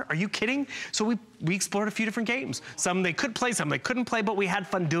center? Are you kidding? So we explored a few different games. Some they could play, some they couldn't play, but we had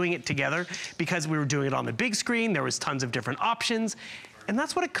fun doing it together because we were doing it on the big screen. There was tons of different options. And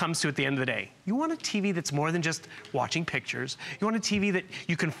that's what it comes to at the end of the day. You want a TV that's more than just watching pictures. You want a TV that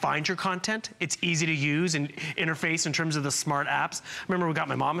you can find your content. It's easy to use and interface in terms of the smart apps. I remember we got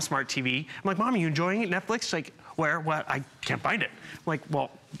my mom a smart TV. I'm like, Mom, are you enjoying it? Netflix? She's like, where? What? I can't find it. I'm like, well,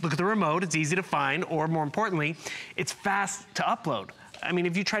 look at the remote. It's easy to find. Or more importantly, it's fast to upload. I mean,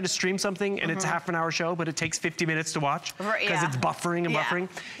 if you try to stream something and it's a half-an-hour show, but it takes 50 minutes to watch because it's buffering and buffering,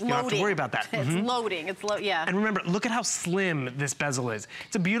 you don't have to worry about that. It's loading. And remember, look at how slim this bezel is.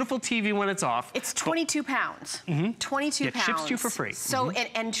 It's a beautiful TV when it's off. It's 22 pounds. 22 pounds. Ships to you for free. So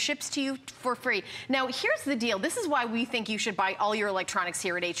and ships to you for free. Now, here's the deal. This is why we think you should buy all your electronics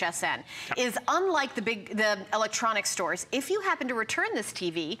here at HSN. Is unlike the electronics stores, if you happen to return this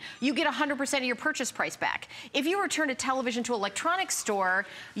TV, you get 100% of your purchase price back. If you return a television to an electronics store,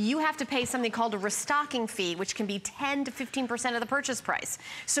 you have to pay something called a restocking fee, which can be 10 to 15% of the purchase price.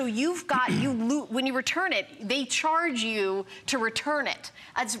 So you've got, when you return it, they charge you to return it.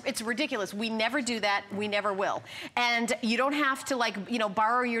 It's ridiculous. We never do that. We never will. And you don't have to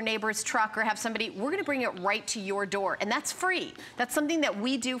borrow your neighbor's truck or have somebody, we're gonna bring it right to your door. And that's free. That's something that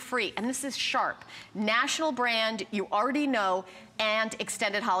we do free. And this is Sharp. National brand, you already know, and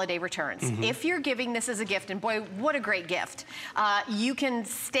extended holiday returns. If you're giving this as a gift, and boy, what a great gift. You can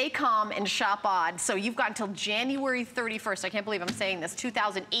stay calm and shop odd. So you've got until January 31st, I can't believe I'm saying this,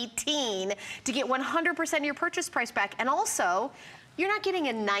 2018, to get 100% of your purchase price back. And also, you're not getting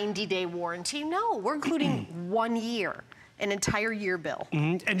a 90-day warranty. No, we're including 1 year. An entire year bill.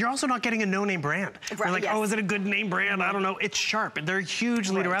 And you're also not getting a no-name brand. You're like, oh, is it a good name brand? I don't know. It's Sharp. They're a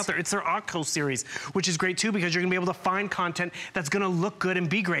huge leader out there. It's their Octo series, which is great too, because you're gonna be able to find content that's gonna look good and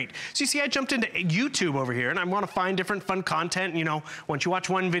be great. So you see, I jumped into YouTube over here, and I wanna find different fun content. You know, once you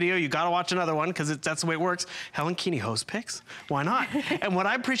watch one video, you gotta watch another one, because that's the way it works. Helen Keeney host picks. Why not? And what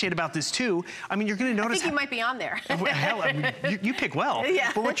I appreciate about this too, I mean, you're gonna notice— I think you might be on there. Hell, I mean, you pick well.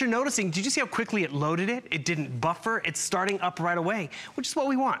 But what you're noticing, did you see how quickly it loaded it? It didn't buffer. It's starting up right away, which is what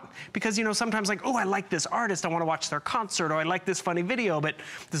we want. Because, you know, sometimes like, oh, I like this artist, I want to watch their concert, or I like this funny video, but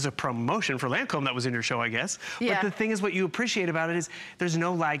this is a promotion for Lancome that was in your show, I guess. But the thing is, what you appreciate about it is there's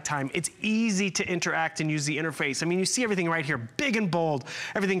no lag time. It's easy to interact and use the interface. I mean, you see everything right here, big and bold,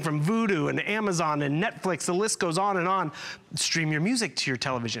 everything from Vudu and Amazon and Netflix, the list goes on and on. Stream your music to your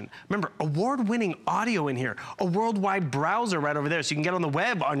television. Remember, award-winning audio in here, a worldwide browser right over there, so you can get on the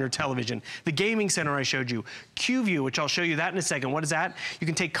web on your television. The gaming center I showed you, QView, which I'll show you that in a second. What is that? You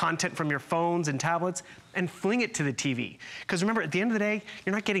can take content from your phones and tablets. and fling it to the TV. Because remember, at the end of the day,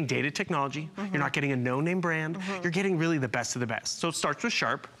 you're not getting dated technology, you're not getting a no-name brand, you're getting really the best of the best. So it starts with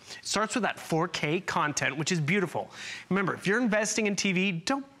Sharp, it starts with that 4K content, which is beautiful. Remember, if you're investing in TV,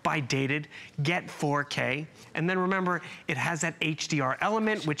 don't buy dated, get 4K. And then remember, it has that HDR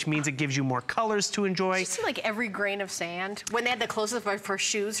element, which means it gives you more colors to enjoy. Did you see like every grain of sand? When they had the close-up for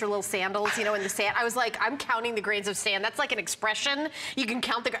shoes, for little sandals, you know, in the sand, I was like, I'm counting the grains of sand. That's like an expression. You can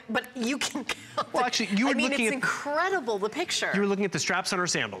count the, but you can count. Well, actually, you were looking at... it's incredible, the picture. You were looking at the straps on our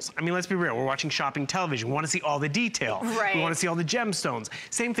sandals. I mean, let's be real. We're watching shopping television. We want to see all the detail. Right. We want to see all the gemstones.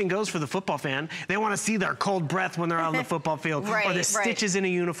 Same thing goes for the football fan. They want to see their cold breath when they're out on the football field, or the stitches in a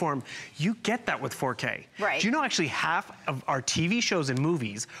uniform. You get that with 4K. Right. Do you know actually half of our TV shows and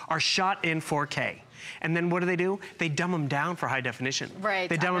movies are shot in 4K? And then what do? They dumb them down for high definition. Right.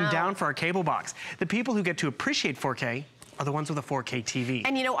 They dumb them down for our cable box. The people who get to appreciate 4K are the ones with a 4K TV.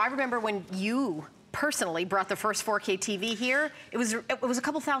 And you know, I remember when you personally brought the first 4K TV here, it was a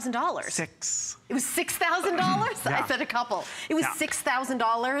couple $1,000. $6,000. It was $6,000? Yeah. I said a couple. It was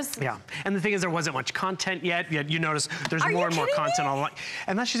 $6,000? Yeah, and the thing is there wasn't much content yet you notice there's more and more content online.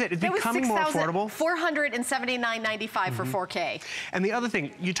 And that's just it, it's becoming more affordable. $479.95 for 4K. And the other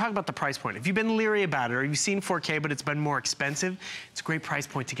thing, you talk about the price point. If you've been leery about it or you've seen 4K but it's been more expensive, it's a great price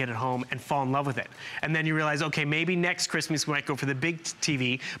point to get it home and fall in love with it. And then you realize, okay, maybe next Christmas we might go for the big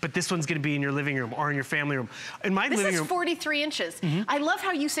TV, but this one's gonna be in your living room or in your family room. In my living room... This is 43 inches. I love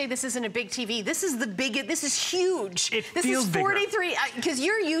how you say this isn't a big TV. This is the biggest, this is huge. This feels is 43, because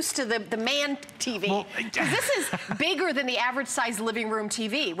you're used to the man TV. Well, this is bigger than the average size living room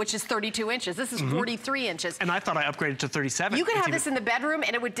TV, which is 32 inches. This is 43 inches. And I thought I upgraded to 37. You could have this in the bedroom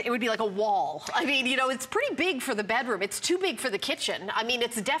and it would be like a wall. I mean, you know, it's pretty big for the bedroom. It's too big for the kitchen. I mean,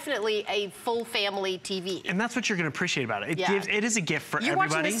 it's definitely a full family TV. And that's what you're gonna appreciate about it. It is a gift for everybody. You're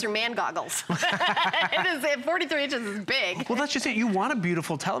watching this through man goggles. It is, 43 inches is big. Well, that's just it. You want a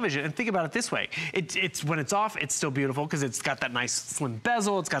beautiful television. And think about it this way. It's when it's off, it's still beautiful because it's got that nice slim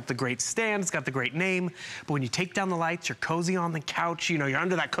bezel, it's got the great stand, it's got the great name. But when you take down the lights, you're cozy on the couch, you know, you're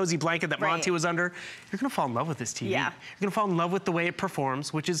under that cozy blanket that Monty was under, you're gonna fall in love with this TV. Yeah. You're gonna fall in love with the way it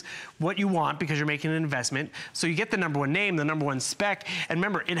performs, which is what you want because you're making an investment. So you get the #1 name, the #1 spec, and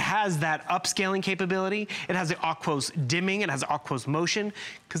remember, it has that upscaling capability, it has the aquos dimming, it has aquos motion,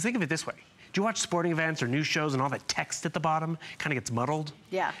 because think of it this way. Do you watch sporting events or news shows and all the text at the bottom kind of gets muddled?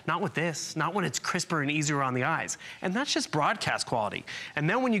 Yeah. Not with this, not when it's crisper and easier on the eyes. And that's just broadcast quality. And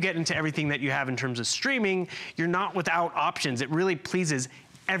then when you get into everything that you have in terms of streaming, you're not without options. It really pleases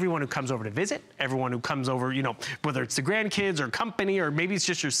everyone who comes over to visit, everyone who comes over, you know, whether it's the grandkids or company or maybe it's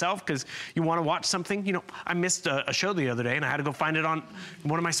just yourself because you want to watch something. You know, I missed a show the other day and I had to go find it on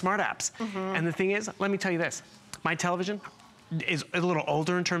one of my smart apps. And the thing is, let me tell you this, my television is a little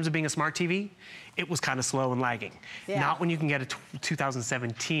older in terms of being a smart TV. It was kind of slow and lagging. Yeah. Not when you can get a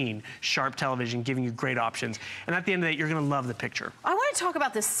 2017 Sharp television giving you great options. And at the end of the day, you're gonna love the picture. I want to talk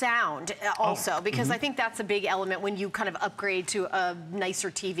about the sound also, because I think that's a big element when you kind of upgrade to a nicer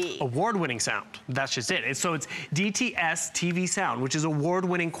TV. Award-winning sound, that's just it. So it's DTS TV sound, which is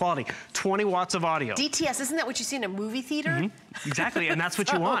award-winning quality. 20 watts of audio. DTS, isn't that what you see in a movie theater? Exactly, and that's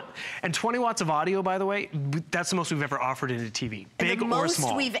what you want. And 20 watts of audio, by the way, that's the most we've ever offered in a TV, big or small. The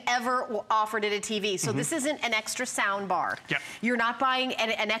most we've ever offered in a TV. So this isn't an extra sound bar. Yep. You're not buying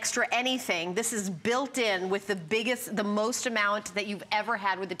an extra anything. This is built in with the most amount that you've ever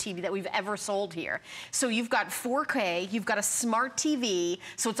had with the TV that we've ever sold here. So you've got 4K, you've got a smart TV,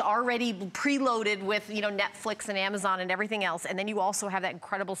 so it's already preloaded with, you know, Netflix and Amazon and everything else. And then you also have that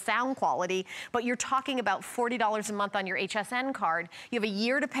incredible sound quality, but you're talking about $40 a month on your HSN card. You have a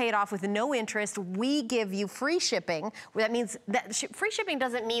year to pay it off with no interest. We give you free shipping. That means that free shipping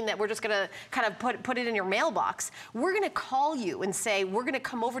doesn't mean that we're just gonna kind of put it in your mailbox. We're gonna call you and say, we're gonna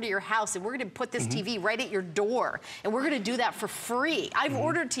come over to your house and we're gonna put this TV right at your door. And we're gonna do that for free. I've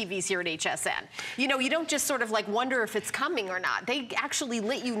ordered TVs here at HSN. You know, you don't just sort of like wonder if it's coming or not. They actually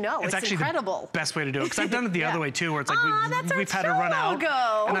let you know. It's actually incredible. The best way to do it, because I've done it the other way too, where it's like we've had to run out.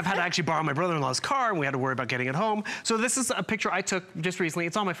 And I've had to actually borrow my brother-in-law's car and we had to worry about getting it home. So this is a picture I took just recently.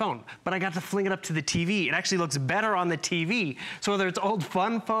 It's on my phone, but I got to fling it up to the TV. It actually looks better on the TV. So whether it's old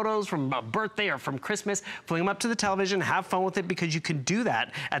fun photos from a birthday or from Christmas, fling them up to the television, have fun with it, because you can do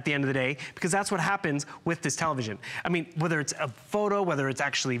that at the end of the day, because that's what happens with this television. I mean, whether it's a photo, whether it's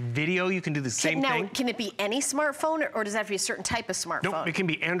actually video, you can do the same thing. Now, can it be any smartphone, or does that have to be a certain type of smartphone? Nope, it can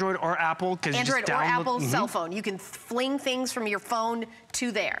be Android or Apple. Android or Apple cell phone. You can fling things from your phone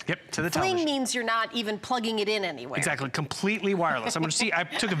to there. Yep, to the television. Fling means you're not even plugging it in anywhere. Exactly, completely wireless. I'm gonna see, I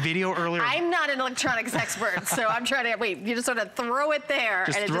took a video earlier. I'm not an electronics expert, so I'm trying to, wait, you just sort of throw it there.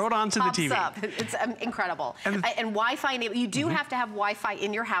 Just and throw it onto the pops TV. Up. stuff. It's incredible. And Wi-Fi, you do have to have Wi-Fi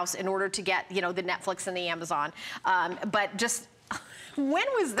in your house in order to get, you know, the Netflix and the Amazon. But just, when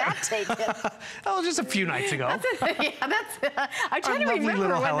was that taken? Oh, just a few nights ago. I'm trying to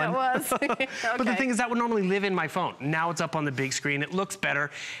remember when that was. Okay. But the thing is, that would normally live in my phone. Now it's up on the big screen. It looks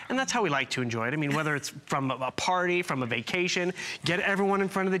better. And that's how we like to enjoy it. I mean, whether it's from a party, from a vacation, get everyone in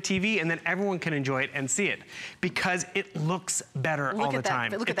front of the TV, and then everyone can enjoy it and see it. Because it looks better all the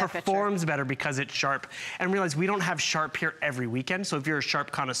time. It performs better because it's sharp. And realize we don't have sharp here every weekend. So if you're a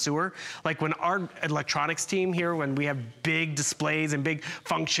sharp connoisseur, like when our electronics team here, when we have big displays and big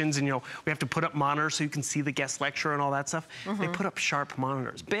functions, and you know, we have to put up monitors so you can see the guest lecture and all that stuff. They put up sharp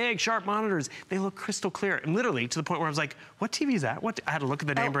monitors, big sharp monitors. They look crystal clear, and literally to the point where I was like, what TV is that? I had to look at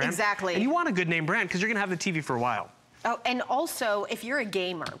the name brand. Exactly. And you want a good name brand because you're gonna have the TV for a while. Oh, and also, if you're a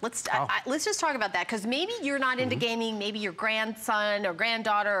gamer, let's just talk about that, because maybe you're not into gaming, maybe your grandson or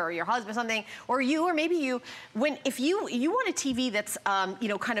granddaughter or your husband or something, or maybe you, if you want a TV that's, you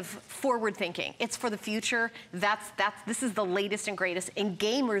know, kind of forward thinking, it's for the future, this is the latest and greatest, and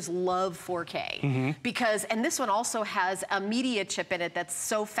gamers love 4K, because, and this one also has a media chip in it that's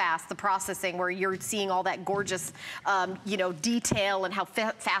so fast, the processing, where you're seeing all that gorgeous, you know, detail and how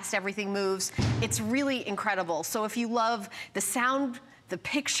fast everything moves. It's really incredible. So if you love the sound, the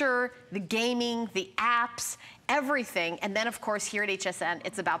picture, the gaming, the apps, everything. And then, of course, here at HSN,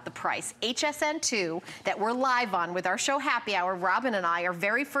 it's about the price. HSN 2, that we're live on with our show Happy Hour, Robin and I, our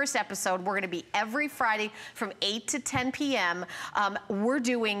very first episode, we're going to be every Friday from 8 to 10 p.m. We're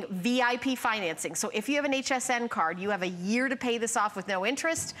doing VIP financing. So if you have an HSN card, you have a year to pay this off with no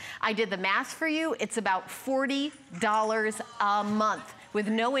interest. I did the math for you. It's about $40 a month. With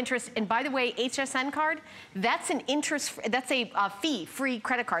no interest. And by the way, HSN card, that's an interest, that's a fee-free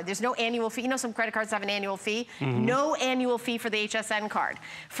credit card. There's no annual fee. You know, some credit cards have an annual fee. No annual fee for the HSN card.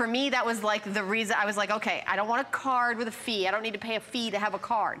 For me, that was like the reason. I was like, okay, I don't want a card with a fee. I don't need to pay a fee to have a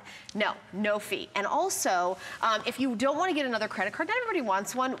card. No fee. And also, if you don't want to get another credit card, not everybody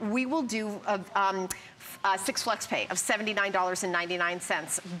wants one, we will do a 6 flex pay of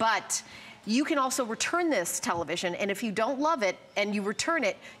 $79.99. But you can also return this television, and if you don't love it and you return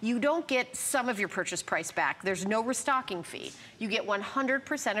it, you don't get some of your purchase price back. There's no restocking fee. You get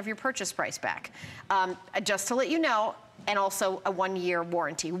 100% of your purchase price back. Just to let you know, and also a 1-year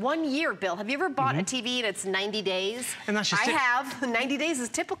warranty. 1 year, Bill. Have you ever bought a TV and it's 90 days? And that's just I have. 90 days is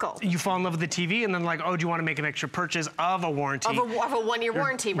typical. You fall in love with the TV and then like, oh, do you want to make an extra purchase of a warranty? Of a 1-year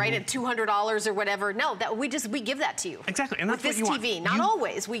warranty, right? At $200 or whatever. No, we give that to you. Exactly, and that's with what you this TV. Not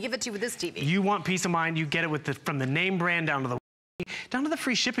always. We give it to you with this TV. You want peace of mind. You get it with from the name brand down to the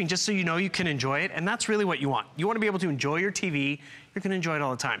free shipping, just so you know you can enjoy it. And that's really what you want. You want to be able to enjoy your TV. You're going to enjoy it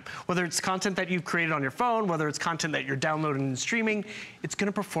all the time. Whether it's content that you've created on your phone, whether it's content that you're downloading and streaming, it's going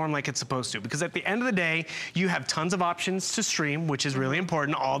to perform like it's supposed to. Because at the end of the day, you have tons of options to stream, which is really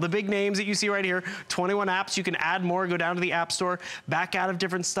important. All the big names that you see right here, 21 apps. You can add more, go down to the App Store, back out of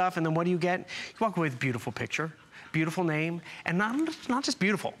different stuff, and then what do you get? You walk away with a beautiful picture, beautiful name, and not just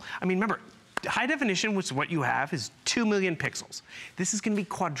beautiful. I mean, remember, high definition, which is what you have, is 2 million pixels. This is going to be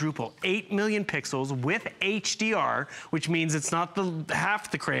quadruple, 8 million pixels with HDR, which means it's not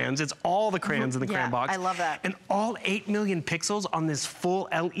half the crayons, it's all the crayons in the crayon box. I love that. And all 8 million pixels on this full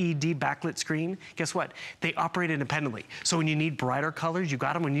LED backlit screen, guess what? They operate independently. So when you need brighter colors, you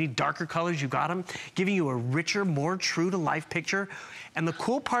got them. When you need darker colors, you got them, giving you a richer, more true to life picture. And the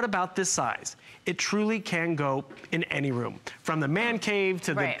cool part about this size, it truly can go in any room, from the man cave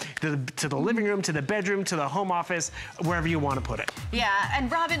to the living room, to the bedroom, to the home office, wherever you want to put it. Yeah,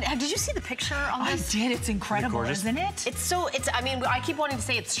 and Robin, did you see the picture on this? I did. It's incredible, isn't it? I mean, I keep wanting to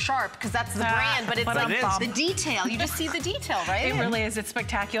say it's sharp because that's the brand, but it's like the detail. You just see the detail, right? It really is. It's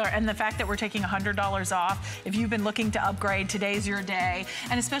spectacular. And the fact that we're taking $100 off, if you've been looking to upgrade, today's your day.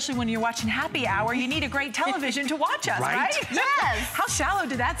 And especially when you're watching Happy Hour, you need a great television to watch us, right? Yes. How shallow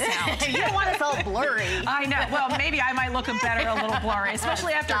did that sound? You don't want us all blurry. I know. Well, maybe I might look better a little blurry,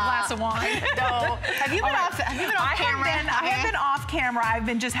 especially after a glass of wine. No. Have you been off camera? I have been off camera. I've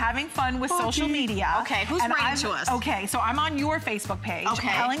been just having fun with social media. Okay, who's writing to us? Okay, so I'm on your Facebook page. Okay.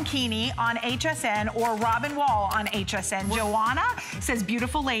 Helen Keeney on HSN or Robin Wall on HSN. Joanna says,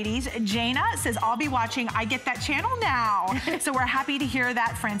 beautiful ladies. Jana says, I'll be watching. I get that channel now. So we're happy to hear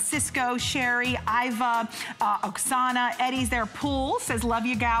that. Francisco, Sherry, Iva, Oksana, Eddie's there. Pool says, love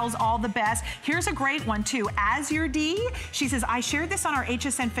you gals, all the best. Here's a great one too. As Your D, she says, I shared this on our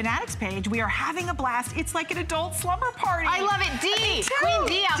HSN Fanatics page. We are having a blast. It's like an adult slumber party. I love it. D, Queen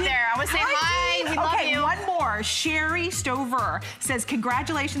D out there. I want to say hi. We love you. One more. Sherry Stover says,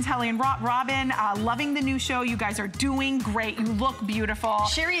 congratulations, Helen and Robin. Loving the new show. You guys are doing great. You look beautiful.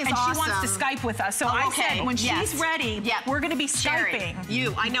 Sherry is awesome. awesome. And she wants to Skype with us. So I said, when she's ready, we're going to be Skyping.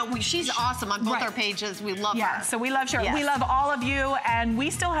 I know. She's awesome on both our pages. We love her. So we love Sherry. Yes. We love all of you. And we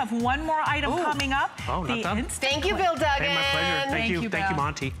still have one more item coming up. Oh, not done. Thank you, Bill Duggan. Hey, my pleasure. Thank you. Thank you,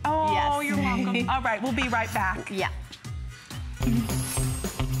 Monty. Oh, you're welcome. All right, we'll be right back. Yeah.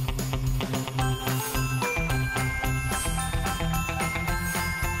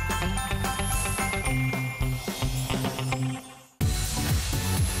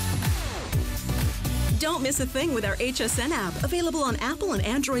 Don't miss a thing with our HSN app, available on Apple and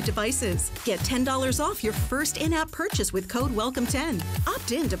Android devices. Get $10 off your first in-app purchase with code WELCOME10.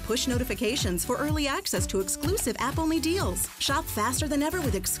 Opt in to push notifications for early access to exclusive app-only deals. Shop faster than ever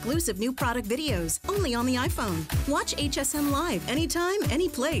with exclusive new product videos, only on the iPhone. Watch HSN live anytime, any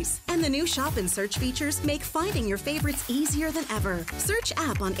place. And the new shop and search features make finding your favorites easier than ever. Search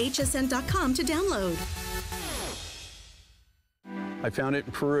app on hsn.com to download. I found it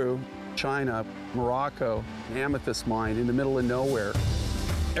in Peru, China, Morocco, an amethyst mine in the middle of nowhere.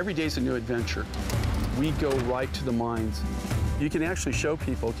 Every day's a new adventure. We go right to the mines. You can actually show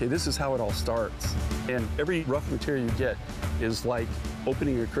people, okay, this is how it all starts. And every rough material you get is like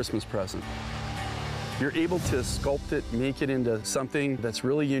opening a Christmas present. You're able to sculpt it, make it into something that's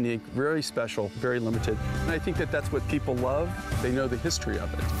really unique, very special, very limited. And I think that that's what people love. They know the history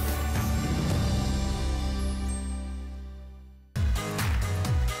of it.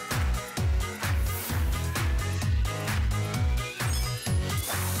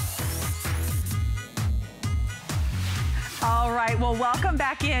 All right, well, welcome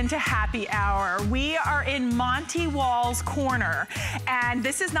back into Happy Hour. We are in Monty Wall's corner, and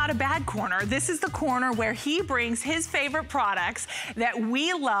this is not a bad corner. This is the corner where he brings his favorite products that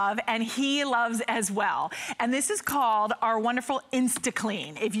we love and he loves as well. And this is called our wonderful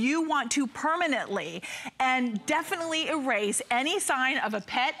InstaClean. If you want to permanently and definitely erase any sign of a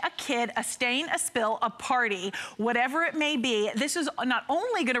pet, a kid, a stain, a spill, a party, whatever it may be, this is not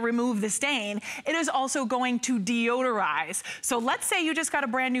only going to remove the stain, it is also going to deodorize. So let's say you just got a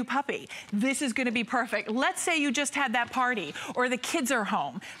brand new puppy. This is gonna be perfect. Let's say you just had that party or the kids are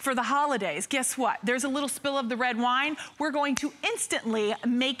home for the holidays. Guess what? There's a little spill of the red wine. We're going to instantly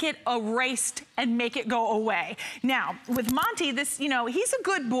make it erased and make it go away. Now, with Monty, this, you know, he's a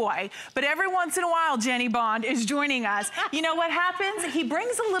good boy, but every once in a while, Jenny Bond is joining us. You know what happens? He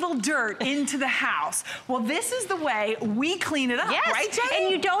brings a little dirt into the house. Well, this is the way we clean it up, right, Jenny?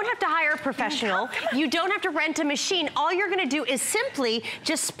 And you don't have to hire a professional. You don't have to rent a machine. All you're gonna do is simply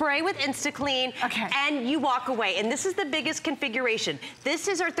just spray with InstaClean and you walk away. And this is the biggest configuration. This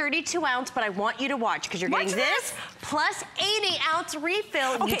is our 32 ounce, but I want you to watch because you're getting this plus 80 ounce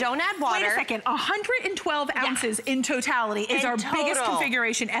refill. You don't add water. Wait a second, 112 ounces in totality is our biggest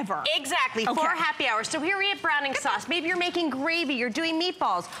configuration ever. Exactly, for happy hour. So here we have browning sauce. Maybe you're making gravy, you're doing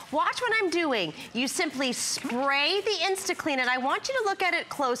meatballs. Watch what I'm doing. You simply spray the InstaClean, and I want you to look at it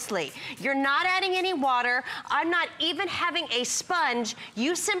closely. You're not adding any water. I'm not even having a sponge.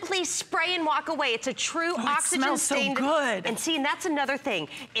 You simply spray and walk away. It's a true oxygen stained. So good. And see, and that's another thing.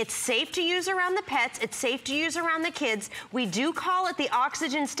 It's safe to use around the pets. It's safe to use around the kids. We do call it the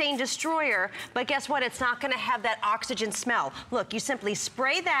oxygen stain destroyer, but guess what? It's not gonna have that oxygen smell. Look, you simply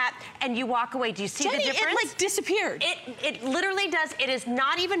spray that and you walk away. Do you see the difference? It like disappeared. It literally does. It is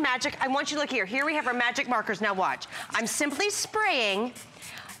not even magic. I want you to look here. Here we have our magic markers. Now watch. I'm simply spraying.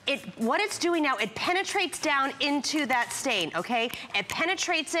 What it's doing now, it penetrates down into that stain, okay? It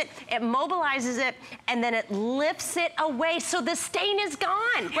penetrates it, it mobilizes it, and then it lifts it away, so the stain is gone.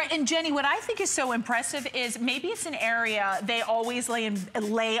 Right, and Jenny, what I think is so impressive is maybe it's an area they always lay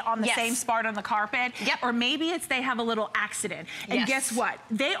on the same spot on the carpet, or maybe it's they have a little accident. And guess what?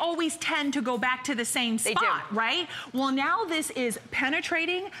 They always tend to go back to the same spot, right? Well, now this is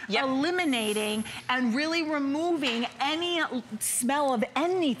penetrating, eliminating, and really removing any smell of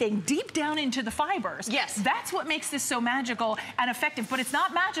anything deep down into the fibers. Yes. That's what makes this so magical and effective. But it's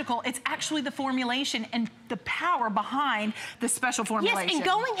not magical, it's actually the formulation and the power behind the special formulation. Yes, and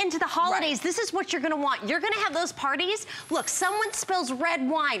going into the holidays, this is what you're gonna want. You're gonna have those parties. Look, someone spills red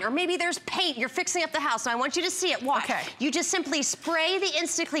wine, or maybe there's paint, you're fixing up the house. So I want you to see it, watch. You just simply spray the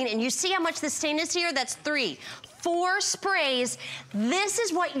InstaClean, and you see how much the stain is here? That's 4 sprays. This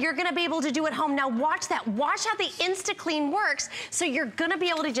is what you're gonna be able to do at home. Now watch that. Watch how the InstaClean works. So you're gonna be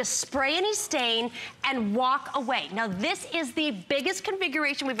able to just spray any stain and walk away. Now this is the biggest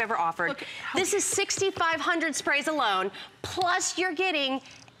configuration we've ever offered. This is 6,500 sprays alone, plus you're getting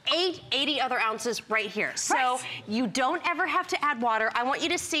 80 other ounces right here. So you don't ever have to add water. I want you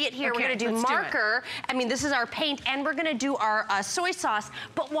to see it here. We're gonna do marker. I mean, this is our paint, and we're gonna do our soy sauce,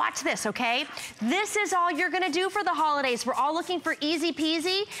 but watch this, okay? This is all you're gonna do for the holidays. We're all looking for easy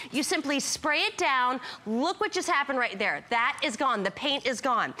peasy. You simply spray it down. Look what just happened right there. That is gone, the paint is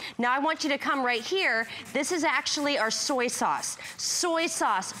gone. Now I want you to come right here. This is actually our soy sauce. Soy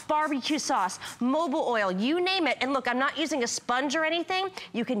sauce, barbecue sauce, mobile oil, you name it. And look, I'm not using a sponge or anything.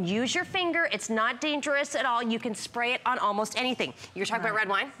 You can use your finger. It's not dangerous at all. You can spray it on almost anything. You're talking about red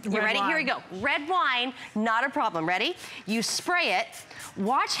wine? You ready? Here we go. Red wine, not a problem. Ready? You spray it.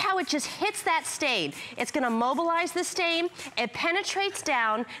 Watch how it just hits that stain. It's gonna mobilize the stain. It penetrates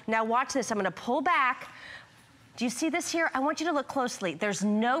down. Now watch this. I'm gonna pull back. Do you see this here? I want you to look closely. There's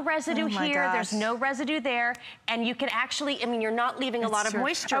no residue here. Gosh. There's no residue there. And you can actually, I mean, you're not leaving a lot of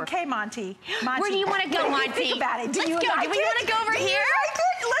moisture. Okay, Monty. Where do you want to go, Monty? Think about it. Let's go. Do we want to go over here?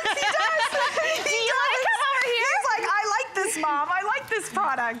 Let's see. Do you want to come over here? He's like, I like this, Mom. I like this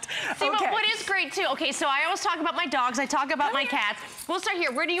product. See, but what is great, too, okay, so I always talk about my dogs. I talk about my cats. We'll start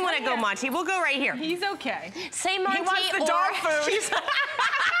here. Where do you want to go, Monty? We'll go right here. He's okay. Say Monty. He wants the dog food.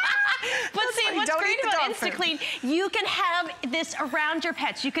 But see, what's great about InstaClean, you can have this around your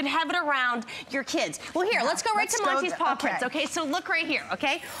pets. You can have it around your kids. Well, here, let's go right to Monty's paw prints, okay? So look right here,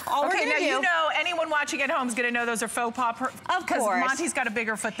 okay? All we're gonna do, you know, anyone watching at home is gonna know those are faux paw prints. Of course. Because Monty's got a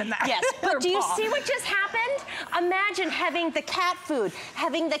bigger foot than that. Yes, but do you see what just happened? Imagine having the cat food,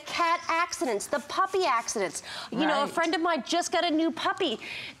 having the cat accidents, the puppy accidents. You know, a friend of mine just got a new puppy.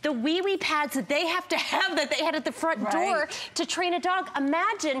 The wee-wee pads that they have to have that they had at the front door to train a dog.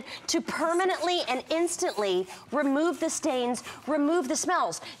 Imagine to permanently and instantly remove the stains, remove the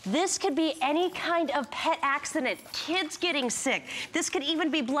smells. This could be any kind of pet accident, kids getting sick. This could even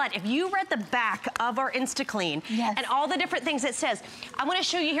be blood. If you read the back of our InstaClean and all the different things it says, I want to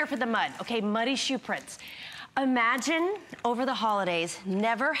show you here for the mud, okay, muddy shoe prints. Imagine over the holidays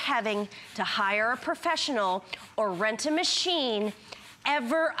never having to hire a professional or rent a machine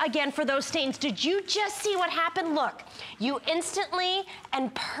ever again for those stains. Did you just see what happened? Look, you instantly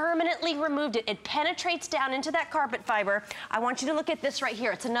and permanently removed it. It penetrates down into that carpet fiber. I want you to look at this right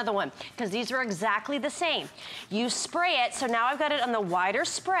here. It's another one, because these are exactly the same. You spray it, so now I've got it on the wider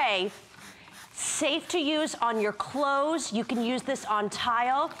spray. Safe to use on your clothes. You can use this on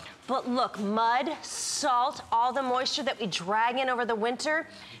tile. But look, mud, salt, all the moisture that we drag in over the winter.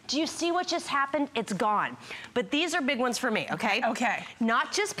 Do you see what just happened? It's gone. But these are big ones for me, okay? Okay.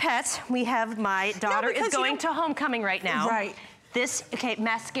 Not just pets. We have my daughter is going to homecoming right now. Right. This, okay,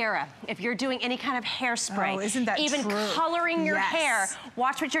 mascara. If you're doing any kind of hairspray, isn't that even true? Coloring your hair,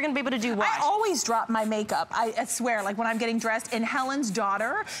 watch what you're gonna be able to do. Watch. I always drop my makeup. I swear, like when I'm getting dressed. And Helen's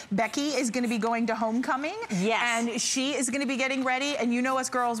daughter, Becky, is gonna be going to homecoming. Yes. And she is gonna be getting ready. And you know us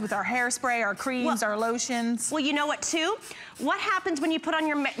girls with our hairspray, our creams, our lotions. Well, you know what too? What happens when you put on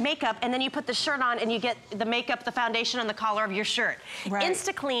your makeup and then you put the shirt on and you get the makeup, the foundation on the collar of your shirt?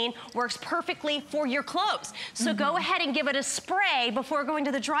 InstaClean works perfectly for your clothes. So go ahead and give it a spray before going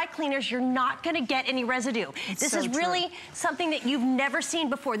to the dry cleaners. You're not gonna get any residue. This is really something that you've never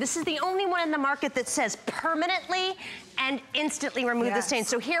seen before. This is the only one in the market that says permanently and instantly remove the stain.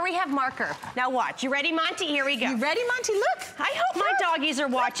 So here we have marker. Now watch. You ready, Monty? Here we go. You ready, Monty? Look. I hope my doggies are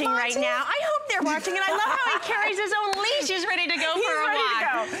watching right now. I hope they're watching, and I love how he carries his own leash. He's ready to go for a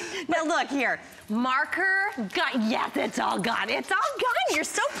walk. Now look here. Marker, yes, it's all gone. It's all gone. You're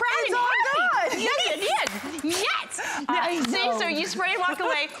so proud and happy. Yes. See, so you spray and walk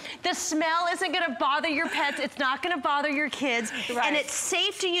away. The smell isn't gonna bother your pets. It's not gonna bother your kids. And it's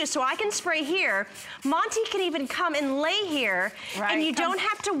safe to use. So I can spray here. Monty can even come and lay here, and you don't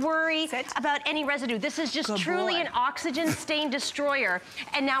have to worry about any residue. This is just truly an oxygen stain destroyer.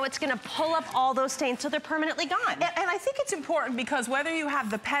 And now it's gonna pull up all those stains so they're permanently gone. And I think it's important because whether you have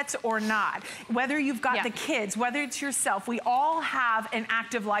the pets or not, whether you've got the kids, whether it's yourself, we all have an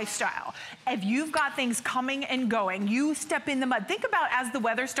active lifestyle. If you've got things coming and going, you step in the mud. Think about as the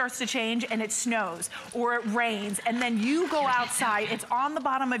weather starts to change and it snows or it rains and then you go outside, it's on the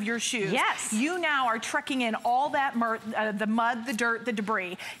bottom of your shoes. Yes. You now are trekking in all that the mud, the dirt, the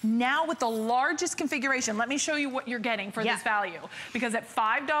debris. Now with the largest configuration, let me show you what you're getting for this value. Because at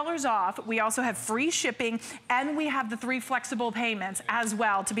 $5 off, we also have free shipping and we have the 3 flexible payments as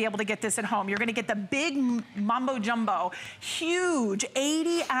well to be able to get this at home. You're gonna get the big Mambo Jumbo, huge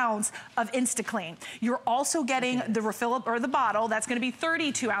 80 ounce of instant InstaClean. You're also getting the refill or the bottle. That's going to be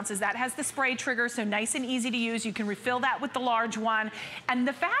 32 ounces. That has the spray trigger, so nice and easy to use. You can refill that with the large one. And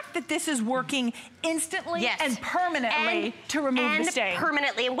the fact that this is working instantly and permanently to remove the stain.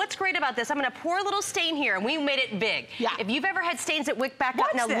 Permanently. And what's great about this, I'm going to pour a little stain here, and we made it big. Yeah. If you've ever had stains that wick back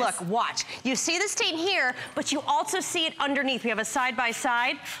up, now look, watch. You see the stain here, but you also see it underneath. We have a side by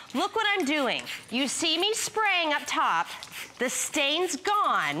side. Look what I'm doing. You see me spraying up top. The stain's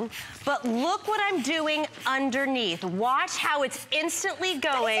gone, but look what I'm doing underneath. Watch how it's instantly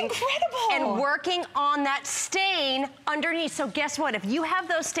going and working on that stain underneath. So guess what? If you have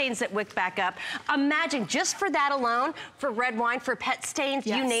those stains that wick back up, imagine just for that alone, for red wine, for pet stains,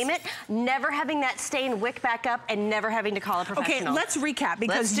 you name it, never having that stain wick back up and never having to call a professional. Okay, let's recap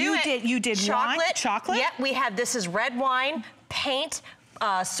because you did chocolate. Yep, we have, this is red wine, paint,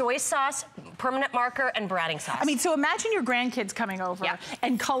 soy sauce, permanent marker, and branding sauce. I mean, so imagine your grandkids coming over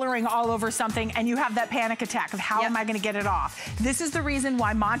and coloring all over something, and you have that panic attack of how am I going to get it off? This is the reason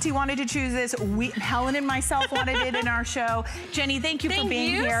why Monty wanted to choose this. Helen and myself wanted it in our show. Jenny, thank you for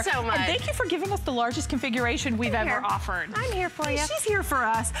being here. Thank you so much. And thank you for giving us the largest configuration we've ever offered. I'm here for you. She's here for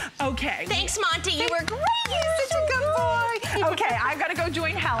us. Okay. Thanks, Monty. You were great. You're such a good boy. Okay, I've got to go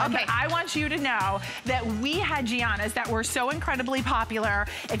join Helen. But I want you to know that we had Gianna's that were so incredibly popular.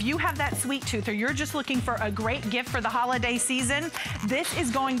 If you have that sweet tooth or you're just looking for a great gift for the holiday season, this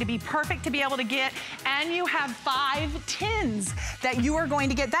is going to be perfect to be able to get. And you have 5 tins that you are going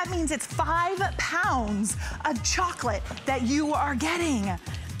to get. That means it's 5 pounds of chocolate that you are getting.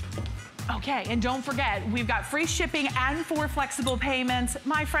 Okay, and don't forget, we've got free shipping and 4 flexible payments.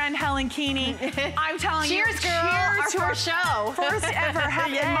 My friend Helen Keeney, I'm telling you, cheers, girl, cheers to our show. First ever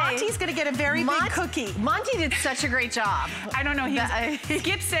happy. And Monty's gonna get a very big cookie. Monty did such a great job. I don't know,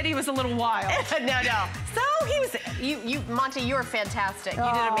 Skip said he was a little wild. No. So he was, Monty, you were fantastic. You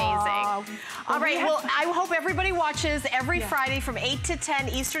did amazing. All right, well, I hope everybody watches every Friday from 8 to 10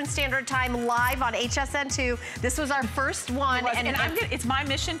 Eastern Standard Time live on HSN2. This was our first one. And it's my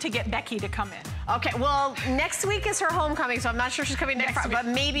mission to get Becky to come in. Okay, well, next week is her homecoming, so I'm not sure she's coming next Friday, but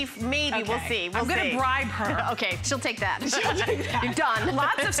maybe we'll see. I'm gonna bribe her. Okay, she'll take that. She'll take that. You're done.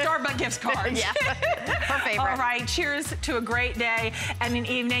 Lots of Starbucks gift cards. Yeah, her favorite. All right, cheers to a great day and an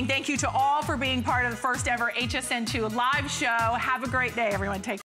evening. Thank you to all for being part of the first ever HSN2 live show. Have a great day, everyone. Take care.